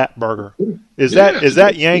a flat burger. Is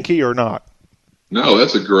that Yankee or not? No,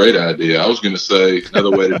 that's a great idea. I was going to say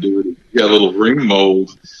another way to do it is you got a little ring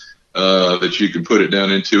mold that you can put it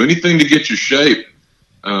down into. Anything to get your shape.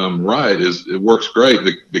 right is it works great.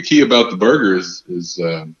 The key about the burger is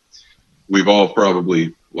we've all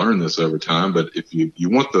probably learned this over time, but if you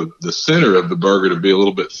want the center of the burger to be a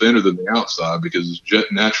little bit thinner than the outside, because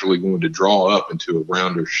it's naturally going to draw up into a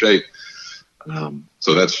rounder shape.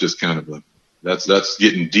 So that's just kind of that's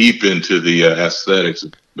getting deep into the aesthetics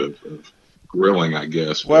of grilling, I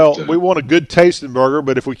guess. Well, we want a good tasting burger,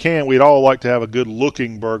 but if we can, we'd all like to have a good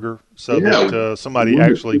looking burger so that somebody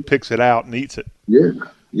actually picks it out and eats it. Yeah.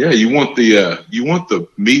 You want the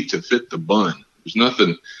meat to fit the bun. There's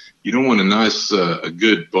nothing. You don't want a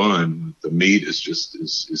good bun. The meat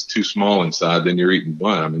is too small inside. Then you're eating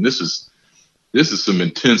bun. I mean, this is some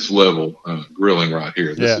intense level grilling right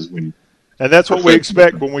here. This is when. And that's what we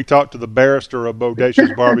expect when we talk to the barrister of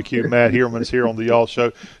Bodacious Barbecue, Matt Heermans, here on the Y'all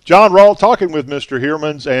Show. John Rawl talking with Mr.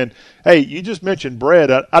 Heermans. And, hey, you just mentioned bread.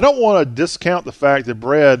 I don't want to discount the fact that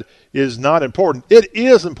bread is not important. It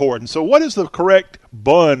is important. So what is the correct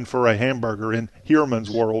bun for a hamburger in Heermans'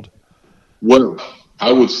 world? Well,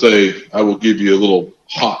 I would say I will give you a little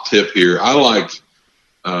hot tip here. I like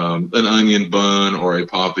an onion bun or a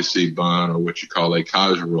poppy seed bun or what you call a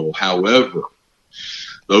Kaiser roll. However,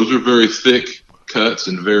 those are very thick cuts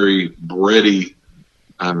and very bready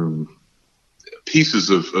pieces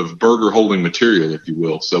of burger holding material, if you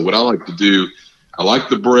will. So what I like to do, I like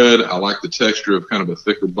the bread. I like the texture of kind of a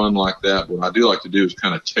thicker bun like that. What I do like to do is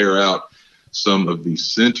kind of tear out some of the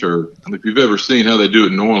center. And if you've ever seen how they do it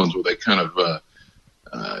in New Orleans, where they kind of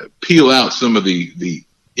peel out some of the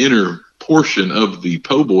inner portion of the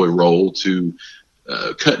po' boy roll to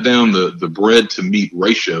cut down the bread to meat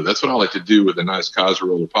ratio. That's what I like to do with a nice Kaiser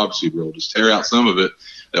roll or poppy seed roll. Just tear out some of it.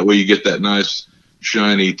 That way you get that nice,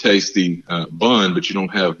 shiny, tasty bun, but you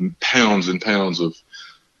don't have pounds and pounds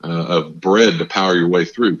of bread to power your way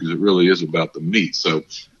through, because it really is about the meat. So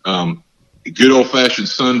good old-fashioned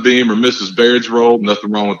Sunbeam or Mrs. Baird's roll,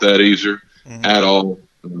 nothing wrong with that either at all.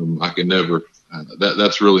 I can never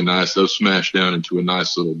that's really nice. Those smash down into a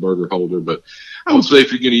nice little burger holder. But I would say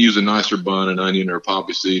if you're going to use a nicer bun, an onion or a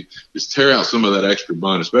poppy seed, just tear out some of that extra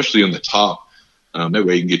bun, especially on the top. That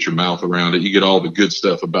way you can get your mouth around it. You get all the good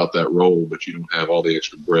stuff about that roll, but you don't have all the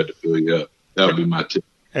extra bread to fill you up. That would be my tip.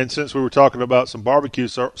 And since we were talking about some barbecue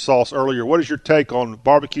sauce earlier, what is your take on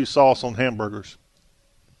barbecue sauce on hamburgers?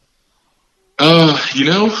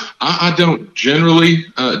 I don't generally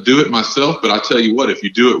do it myself, but I tell you what, if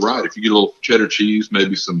you do it right, if you get a little cheddar cheese,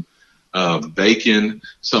 maybe some bacon,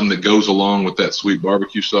 something that goes along with that sweet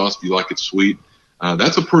barbecue sauce, if you like it sweet,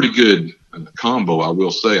 that's a pretty good combo, I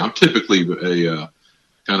will say. I'm typically a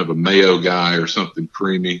kind of a mayo guy or something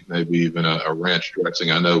creamy, maybe even a ranch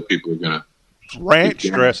dressing. I know people are going to ranch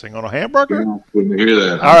dressing on a hamburger? When they hear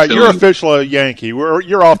that, all right, you're officially a Yankee.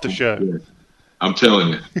 You're off the show. Yeah. I'm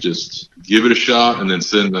telling you, just give it a shot and then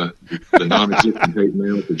send the non-existent hate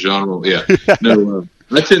mail to John Roll. Yeah. No,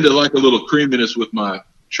 I tend to like a little creaminess with my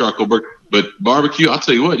charcoal burger. But barbecue, I'll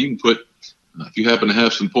tell you what, you can put, if you happen to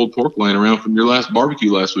have some pulled pork laying around from your last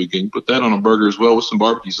barbecue last weekend, you put that on a burger as well with some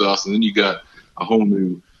barbecue sauce, and then you got a whole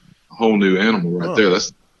new animal right there.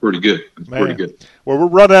 That's pretty good. Pretty good. Well, we're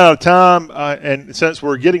running out of time, and since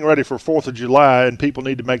we're getting ready for 4th of July and people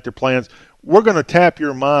need to make their plans, we're going to tap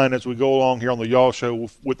your mind as we go along here on the Y'all Show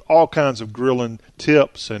with all kinds of grilling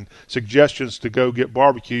tips and suggestions to go get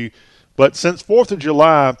barbecue. But since 4th of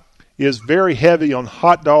July is very heavy on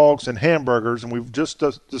hot dogs and hamburgers, and we've just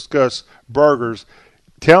discussed burgers,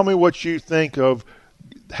 tell me what you think of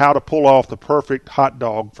how to pull off the perfect hot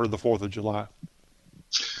dog for the 4th of July.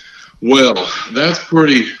 Well, that's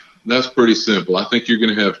pretty simple. I think you're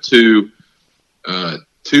going to have two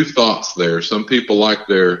thoughts there. Some people like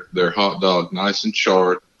their hot dog nice and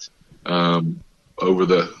charred, over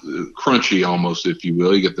the crunchy almost, if you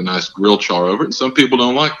will. You get the nice grill char over it, and some people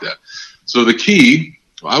don't like that. So the key,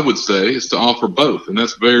 I would say, is to offer both, and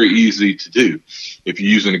that's very easy to do. If you're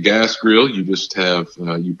using a gas grill, you just have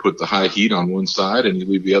you put the high heat on one side and you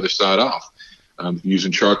leave the other side off. If you're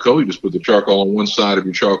using charcoal, you just put the charcoal on one side of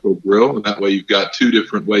your charcoal grill, and that way you've got two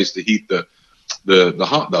different ways to heat the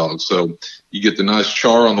hot dog. So you get the nice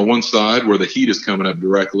char on the one side where the heat is coming up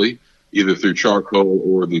directly, either through charcoal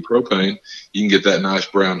or the propane. You can get that nice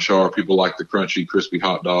brown char. People like the crunchy, crispy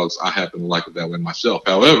hot dogs. I happen to like it that way myself.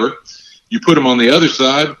 However, you put them on the other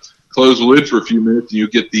side, close the lid for a few minutes, and you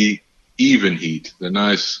get the even heat, the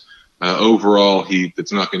nice overall heat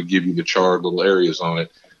that's not going to give you the charred little areas on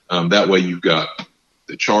it. That way you've got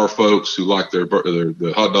the char folks who like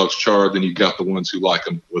the hot dogs charred, then you've got the ones who like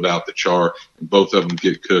them without the char, and both of them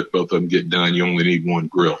get cooked, both of them get done. You only need one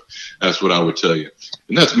grill. That's what I would tell you.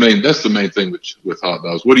 And that's the main thing with hot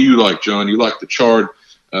dogs. What do you like, John? You like the charred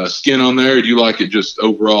skin on there, or do you like it just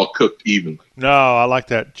overall cooked evenly? No, I like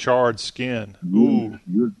that charred skin. Ooh.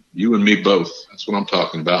 You and me both. That's what I'm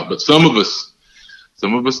talking about. But some of us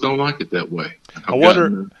don't like it that way. I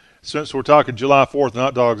wonder, since we're talking July 4th and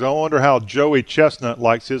hot dogs, I wonder how Joey Chestnut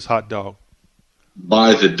likes his hot dog.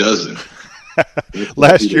 By the dozen.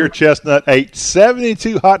 Last year, Chestnut ate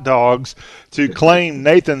 72 hot dogs to claim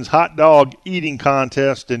Nathan's hot dog eating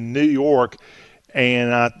contest in New York,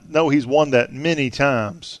 and I know he's won that many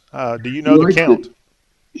times. Do you know the count?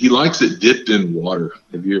 He likes it dipped in water.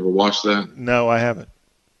 Have you ever watched that? No, I haven't.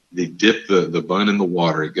 They dip the bun in the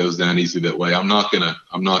water. It goes down easy that way. I'm not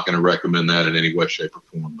gonna recommend that in any way, shape, or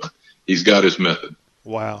form, but he's got his method.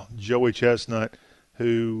 Wow, Joey Chestnut,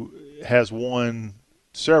 who has won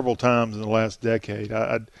several times in the last decade.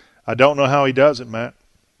 I don't know how he does it, Matt.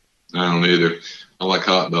 I don't either. I like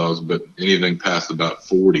hot dogs, but anything past about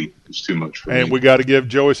 40 is too much for me. And we got to give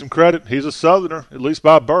Joey some credit. He's a Southerner, at least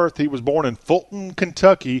by birth. He was born in Fulton,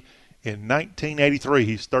 Kentucky in 1983.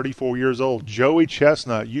 He's 34 years old. Joey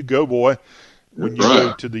Chestnut, you go, boy. When you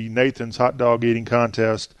go to the Nathan's Hot Dog Eating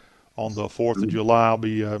Contest on the 4th of July, I'll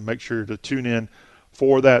be make sure to tune in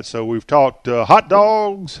for that. So we've talked hot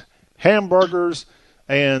dogs, hamburgers,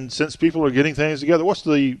 and since people are getting things together, what's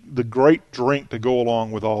the great drink to go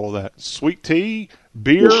along with all of that? Sweet tea,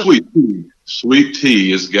 beer? Well, sweet tea. Sweet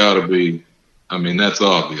tea has got to be, I mean, that's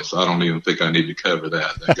obvious. I don't even think I need to cover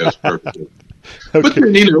that. That goes perfectly. Okay. But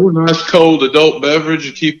then, a nice cold adult beverage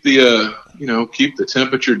to keep the, keep the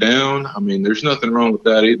temperature down. I mean, there's nothing wrong with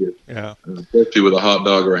that either. Yeah. Especially with a hot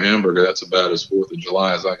dog or a hamburger, that's about as 4th of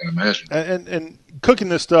July as I can imagine. And cooking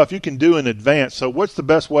this stuff you can do in advance. So what's the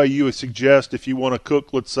best way you would suggest if you want to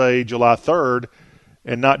cook, let's say, July 3rd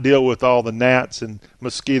and not deal with all the gnats and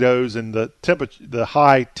mosquitoes and the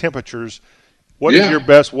high temperatures? What is your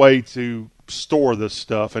best way to store this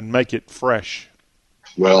stuff and make it fresh?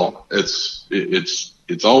 Well, it's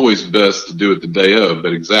always best to do it the day of,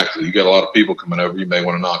 but exactly. You got a lot of people coming over. You may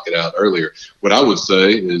want to knock it out earlier. What I would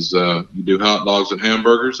say is you do hot dogs and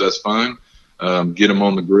hamburgers. That's fine. Get them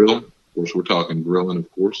on the grill. Of course, we're talking grilling,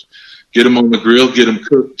 of course. Get them on the grill. Get them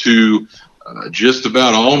cooked to just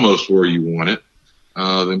about almost where you want it.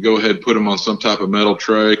 Then go ahead and put them on some type of metal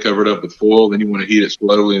tray, cover it up with foil. Then you want to heat it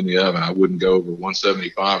slowly in the oven. I wouldn't go over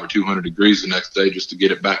 175 or 200 degrees the next day just to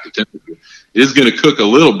get it back to temperature. It is going to cook a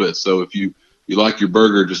little bit, so if you like your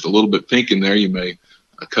burger just a little bit pink in there, you may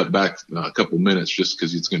cut back a couple minutes just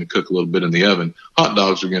because it's going to cook a little bit in the oven. Hot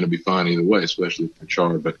dogs are going to be fine either way, especially if they're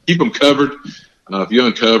charred. But keep them covered. If you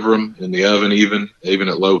uncover them in the oven even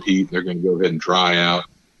at low heat, they're going to go ahead and dry out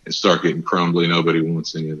and start getting crumbly. Nobody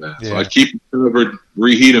wants any of that. Yeah. So I keep them covered,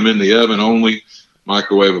 reheat them in the oven only.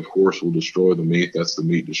 Microwave, of course, will destroy the meat. That's the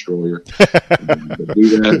meat destroyer. But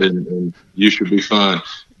do that, and you should be fine.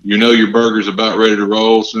 You know your burger's about ready to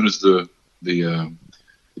roll. As soon as the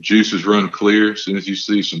juices run clear, as soon as you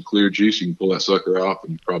see some clear juice, you can pull that sucker off,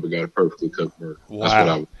 and you probably got a perfectly cooked burger. Wow. That's what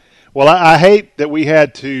I would. Well, I hate that we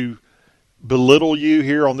had to belittle you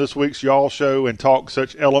here on this week's Y'all Show and talk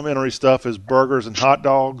such elementary stuff as burgers and hot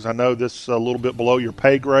dogs. I know this is a little bit below your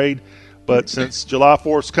pay grade, but since July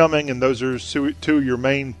 4th is coming and those are two of your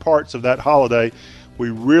main parts of that holiday, we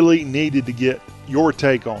really needed to get your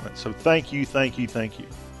take on it. So thank you.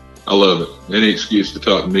 I love it. Any excuse to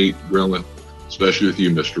talk meat, grilling, especially with you,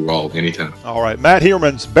 Mr. Wall, anytime. All right. Matt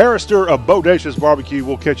Heermans, barrister of Bodacious Barbecue.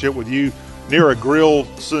 We'll catch up with you near a grill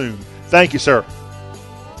soon. Thank you, sir.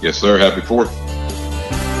 Yes, sir. Happy 4th.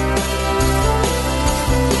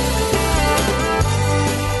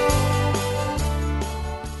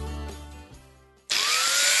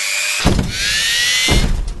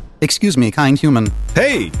 Excuse me, kind human.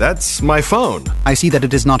 Hey, that's my phone. I see that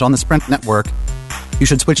it is not on the Sprint network. You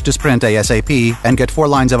should switch to Sprint ASAP and get 4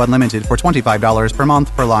 lines of unlimited for $25 per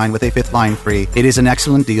month per line with a 5th line free. It is an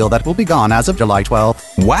excellent deal that will be gone as of July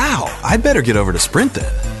 12th. Wow, I'd better get over to Sprint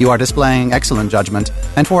then. You are displaying excellent judgment,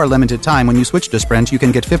 and for a limited time when you switch to Sprint, you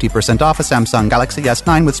can get 50% off a Samsung Galaxy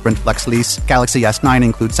S9 with Sprint Flex Lease. Galaxy S9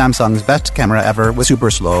 includes Samsung's best camera ever with super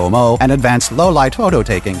slow-mo and advanced low-light photo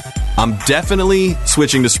taking. I'm definitely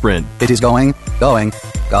switching to Sprint. It is gone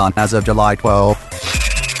as of July 12th.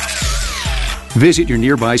 Visit your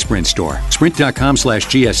nearby Sprint store,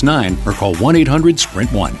 sprint.com/GS9, or call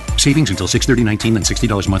 1-800-SPRINT1. Savings until 6/30/19, then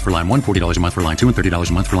 $60 a month for line 1, $40 a month for line 2, and $30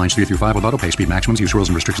 a month for lines 3 through 5 with auto pay. Speed maximums, use rules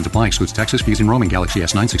and restrictions apply. Excludes Texas, fees, and roaming. Galaxy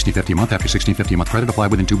S9, $16.50 a month. After $16.50 a month credit, apply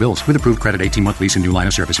within 2 bills. With approved credit, 18-month lease and new line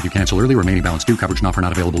of service. If you cancel early, remaining balance due. Coverage and offer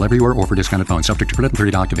not available everywhere or for discounted phones. Subject to credit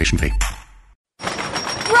and $30 activation fee.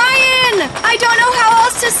 I don't know how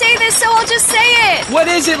else to say this, so I'll just say it. What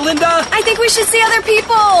is it, Linda? I think we should see other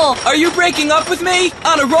people. Are you breaking up with me?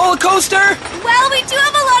 On a roller coaster? Well, Well, we do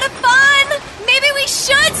have a lot of fun. Maybe we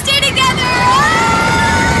should stay together.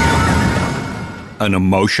 An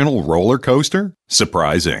emotional roller coaster?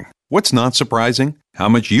 Surprising. What's not surprising? How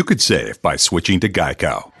much you could save by switching to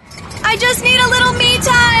Geico. I just need a little me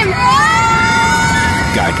time.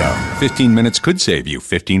 Geico. 15 minutes could save you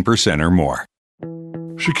 15% or more.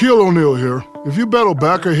 Shaquille O'Neal here. If you battle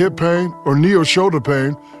back or hip pain or knee or shoulder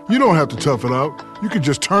pain, you don't have to tough it out. You can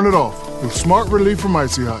just turn it off with Smart Relief from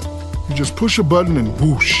Icy Hot. You just push a button and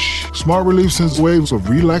whoosh. Smart Relief sends waves of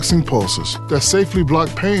relaxing pulses that safely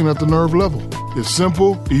block pain at the nerve level. It's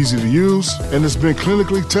simple, easy to use, and it's been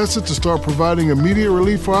clinically tested to start providing immediate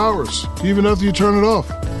relief for hours, even after you turn it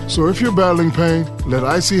off. So if you're battling pain, let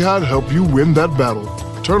Icy Hot help you win that battle.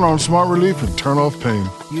 Turn on Smart Relief and turn off pain.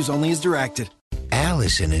 Use only as directed.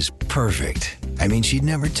 Allison is perfect. I mean, she'd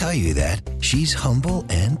never tell you that. She's humble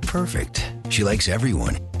and perfect. She likes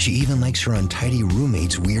everyone. She even likes her untidy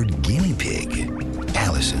roommate's weird guinea pig.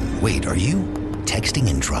 Allison, wait, are you texting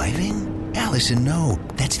and driving? Allison, no.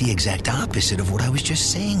 That's the exact opposite of what I was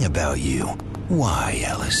just saying about you. Why,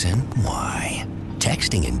 Allison? Why?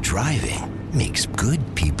 Texting and driving makes good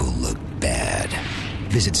people look bad.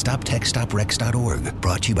 Visit StopTextStopWrecks.org.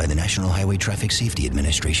 Brought to you by the National Highway Traffic Safety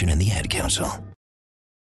Administration and the Ad Council.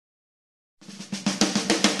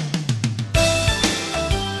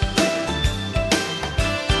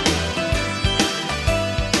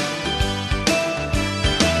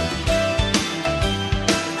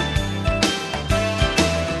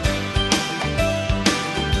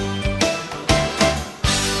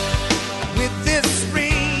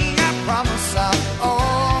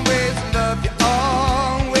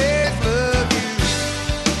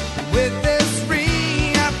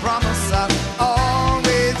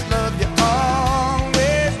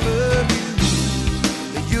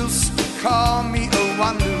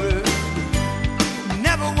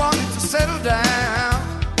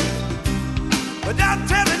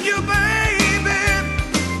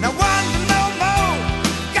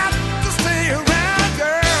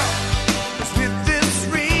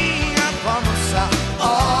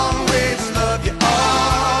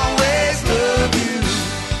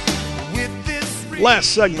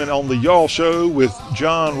 Last segment on the Y'all Show with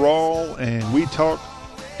John Rawl, and we talk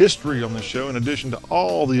history on the show in addition to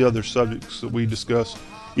all the other subjects that we discuss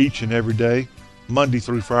each and every day, Monday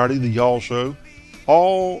through Friday, the Y'all Show,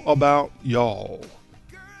 all about y'all.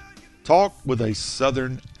 Talk with a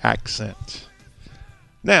Southern accent.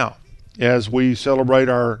 Now, as we celebrate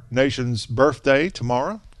our nation's birthday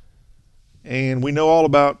tomorrow, and we know all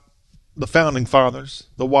about the founding fathers,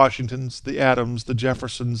 the Washingtons, the Adams, the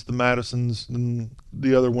Jeffersons, the Madisons, and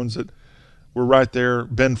the other ones that were right there,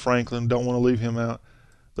 Ben Franklin, don't want to leave him out,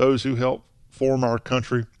 those who helped form our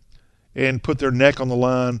country and put their neck on the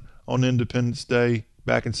line on Independence Day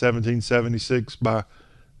back in 1776 by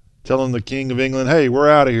telling the King of England, hey, we're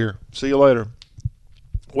out of here. See you later.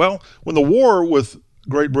 Well, when the war with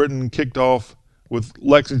Great Britain kicked off with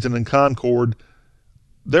Lexington and Concord,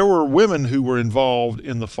 there were women who were involved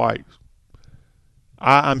in the fight.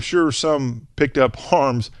 I'm sure some picked up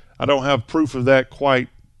arms. I don't have proof of that quite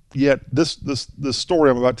yet. This story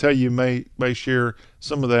I'm about to tell you may share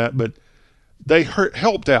some of that, but they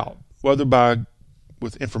helped out, whether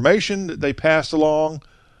with information that they passed along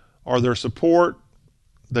or their support.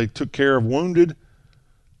 They took care of wounded.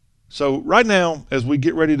 So right now, as we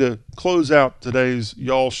get ready to close out today's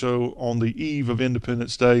Y'all Show on the eve of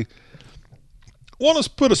Independence Day, I want to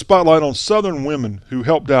put a spotlight on Southern women who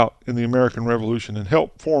helped out in the American Revolution and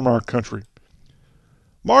helped form our country.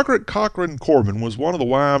 Margaret Cochran Corbin was one of the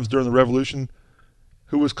wives during the Revolution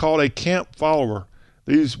who was called a camp follower.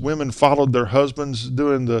 These women followed their husbands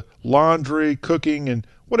doing the laundry, cooking, and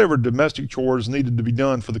whatever domestic chores needed to be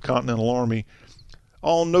done for the Continental Army.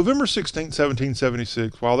 On November 16,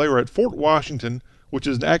 1776, while they were at Fort Washington, which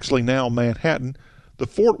is actually now Manhattan, the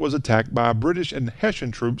fort was attacked by British and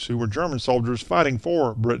Hessian troops who were German soldiers fighting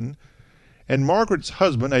for Britain, and Margaret's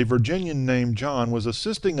husband, a Virginian named John, was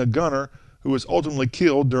assisting a gunner who was ultimately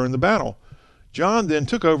killed during the battle. John then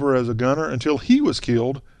took over as a gunner until he was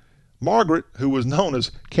killed. Margaret, who was known as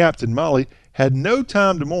Captain Molly, had no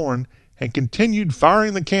time to mourn and continued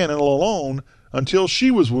firing the cannon alone until she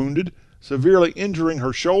was wounded, severely injuring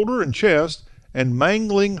her shoulder and chest and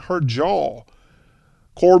mangling her jaw.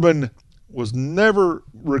 Corbin was never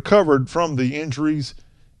recovered from the injuries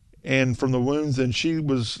and from the wounds, and she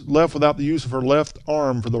was left without the use of her left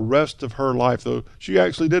arm for the rest of her life, though she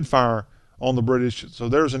actually did fire on the British. So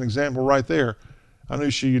there's an example right there. I knew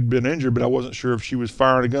she had been injured, but I wasn't sure if she was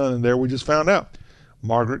firing a gun, and there we just found out.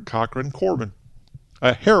 Margaret Cochran Corbin,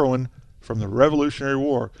 a heroine from the Revolutionary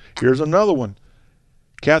War. Here's another one.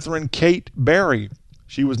 Catherine Kate Barry.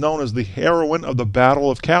 She was known as the heroine of the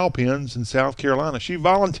Battle of Cowpens in South Carolina. She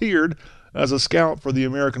volunteered as a scout for the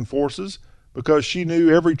American forces because she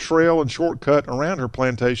knew every trail and shortcut around her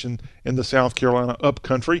plantation in the South Carolina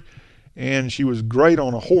upcountry, and she was great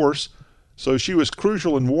on a horse, so she was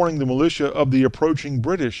crucial in warning the militia of the approaching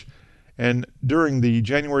British. And during the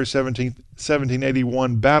January 17th,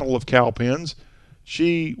 1781 Battle of Cowpens,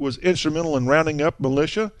 she was instrumental in rounding up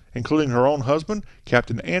militia, including her own husband,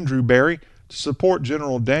 Captain Andrew Barry, to support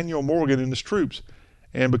General Daniel Morgan and his troops.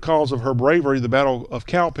 And because of her bravery, the Battle of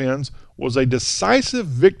Cowpens was a decisive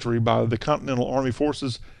victory by the Continental Army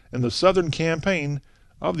forces in the Southern campaign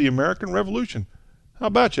of the American Revolution. How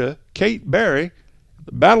about you, Kate Barry,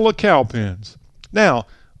 the Battle of Cowpens? Now,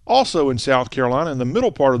 also in South Carolina, in the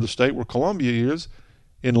middle part of the state where Columbia is,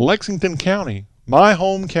 in Lexington County, my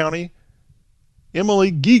home county,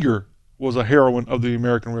 Emily Geiger was a heroine of the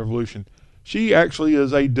American Revolution. She actually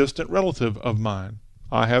is a distant relative of mine.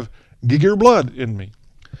 I have Geiger blood in me.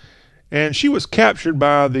 And she was captured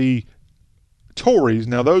by the Tories.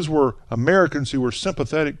 Now, those were Americans who were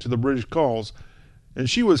sympathetic to the British cause. And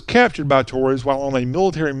she was captured by Tories while on a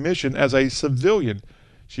military mission as a civilian.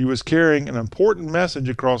 She was carrying an important message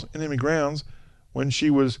across enemy grounds when she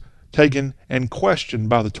was taken and questioned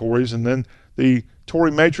by the Tories. And then the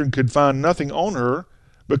Tory matron could find nothing on her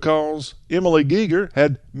because Emily Geiger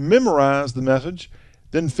had memorized the message,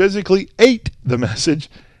 then physically ate the message,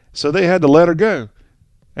 so they had to let her go.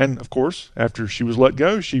 And, of course, after she was let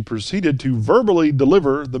go, she proceeded to verbally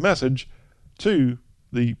deliver the message to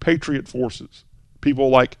the Patriot forces, people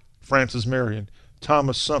like Francis Marion,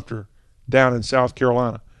 Thomas Sumter down in South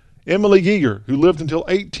Carolina. Emily Geiger, who lived until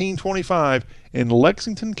 1825 in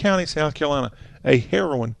Lexington County, South Carolina, a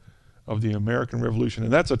heroine of the American Revolution.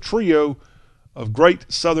 And that's a trio of great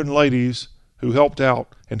Southern ladies who helped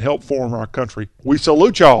out and helped form our country. We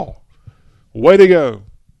salute y'all. Way to go.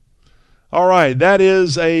 All right, that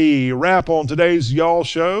is a wrap on today's Y'all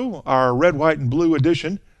Show, our red, white, and blue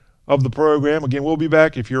edition of the program. Again, we'll be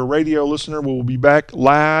back. If you're a radio listener, we'll be back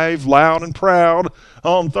live, loud, and proud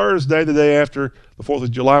on Thursday, the day after the 4th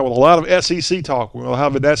of July, with a lot of SEC talk. We'll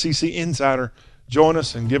have an SEC insider join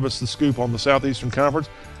us and give us the scoop on the Southeastern Conference.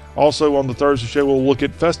 Also, on the Thursday show, we'll look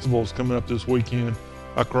at festivals coming up this weekend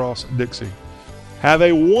across Dixie. Have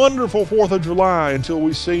a wonderful 4th of July. Until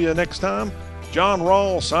we see you next time, John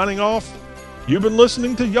Rawl signing off. You've been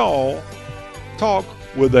listening to Y'all Talk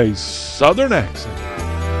with a Southern accent.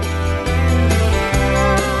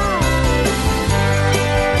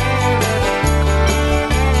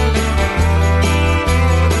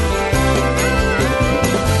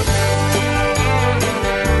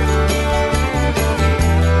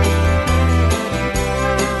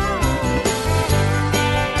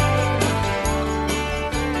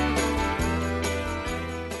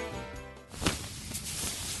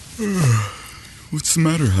 What's the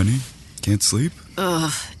matter, honey? Can't sleep?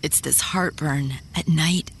 Ugh, it's this heartburn. At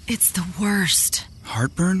night, it's the worst.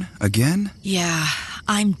 Heartburn? Again? Yeah,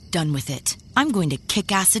 I'm done with it. I'm going to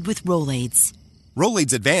kick acid with Rolaids.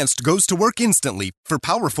 Rolaids Advanced goes to work instantly for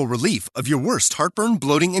powerful relief of your worst heartburn,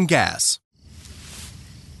 bloating, and gas.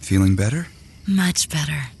 Feeling better? Much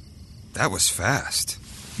better. That was fast.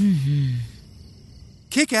 Mm-hmm.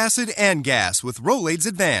 Kick acid and gas with Rolaids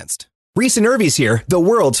Advanced. Reese and Irvy's here, the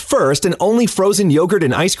world's first and only frozen yogurt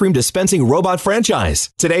and ice cream dispensing robot franchise.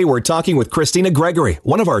 Today we're talking with Christina Gregory,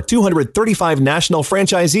 one of our 235 national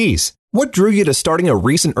franchisees. What drew you to starting a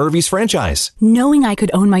Reese and Irvy's franchise? Knowing I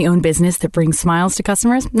could own my own business that brings smiles to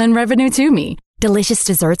customers and revenue to me. Delicious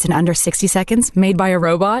desserts in under 60 seconds made by a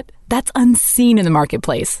robot? That's unseen in the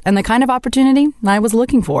marketplace and the kind of opportunity I was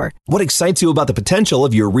looking for. What excites you about the potential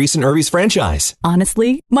of your Reese and Irvy's franchise?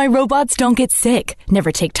 Honestly, my robots don't get sick,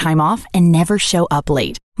 never take time off, and never show up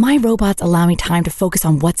late. My robots allow me time to focus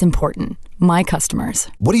on what's important, my customers.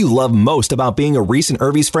 What do you love most about being a Reese and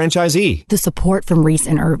Irvy's franchisee? The support from Reese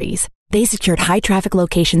and Irvy's. They secured high-traffic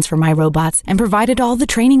locations for my robots and provided all the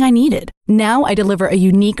training I needed. Now I deliver a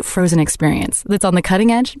unique frozen experience that's on the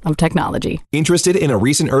cutting edge of technology. Interested in a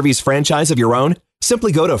Reese and Irvy's franchise of your own?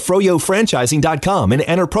 Simply go to froyofranchising.com and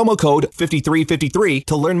enter promo code 5353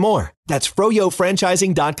 to learn more. That's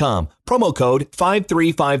froyofranchising.com, promo code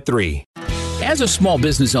 5353. As a small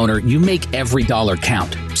business owner, you make every dollar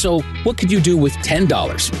count. So what could you do with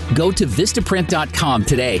 $10? Go to Vistaprint.com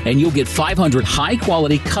today and you'll get 500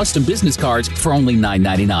 high-quality custom business cards for only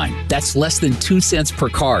 $9.99. That's less than 2 cents per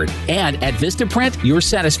card. And at Vistaprint, your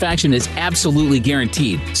satisfaction is absolutely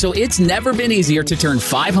guaranteed. So it's never been easier to turn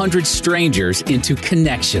 500 strangers into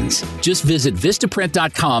connections. Just visit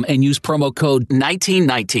Vistaprint.com and use promo code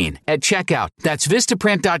 1919 at checkout. That's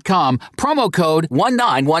Vistaprint.com, promo code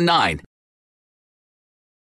 1919.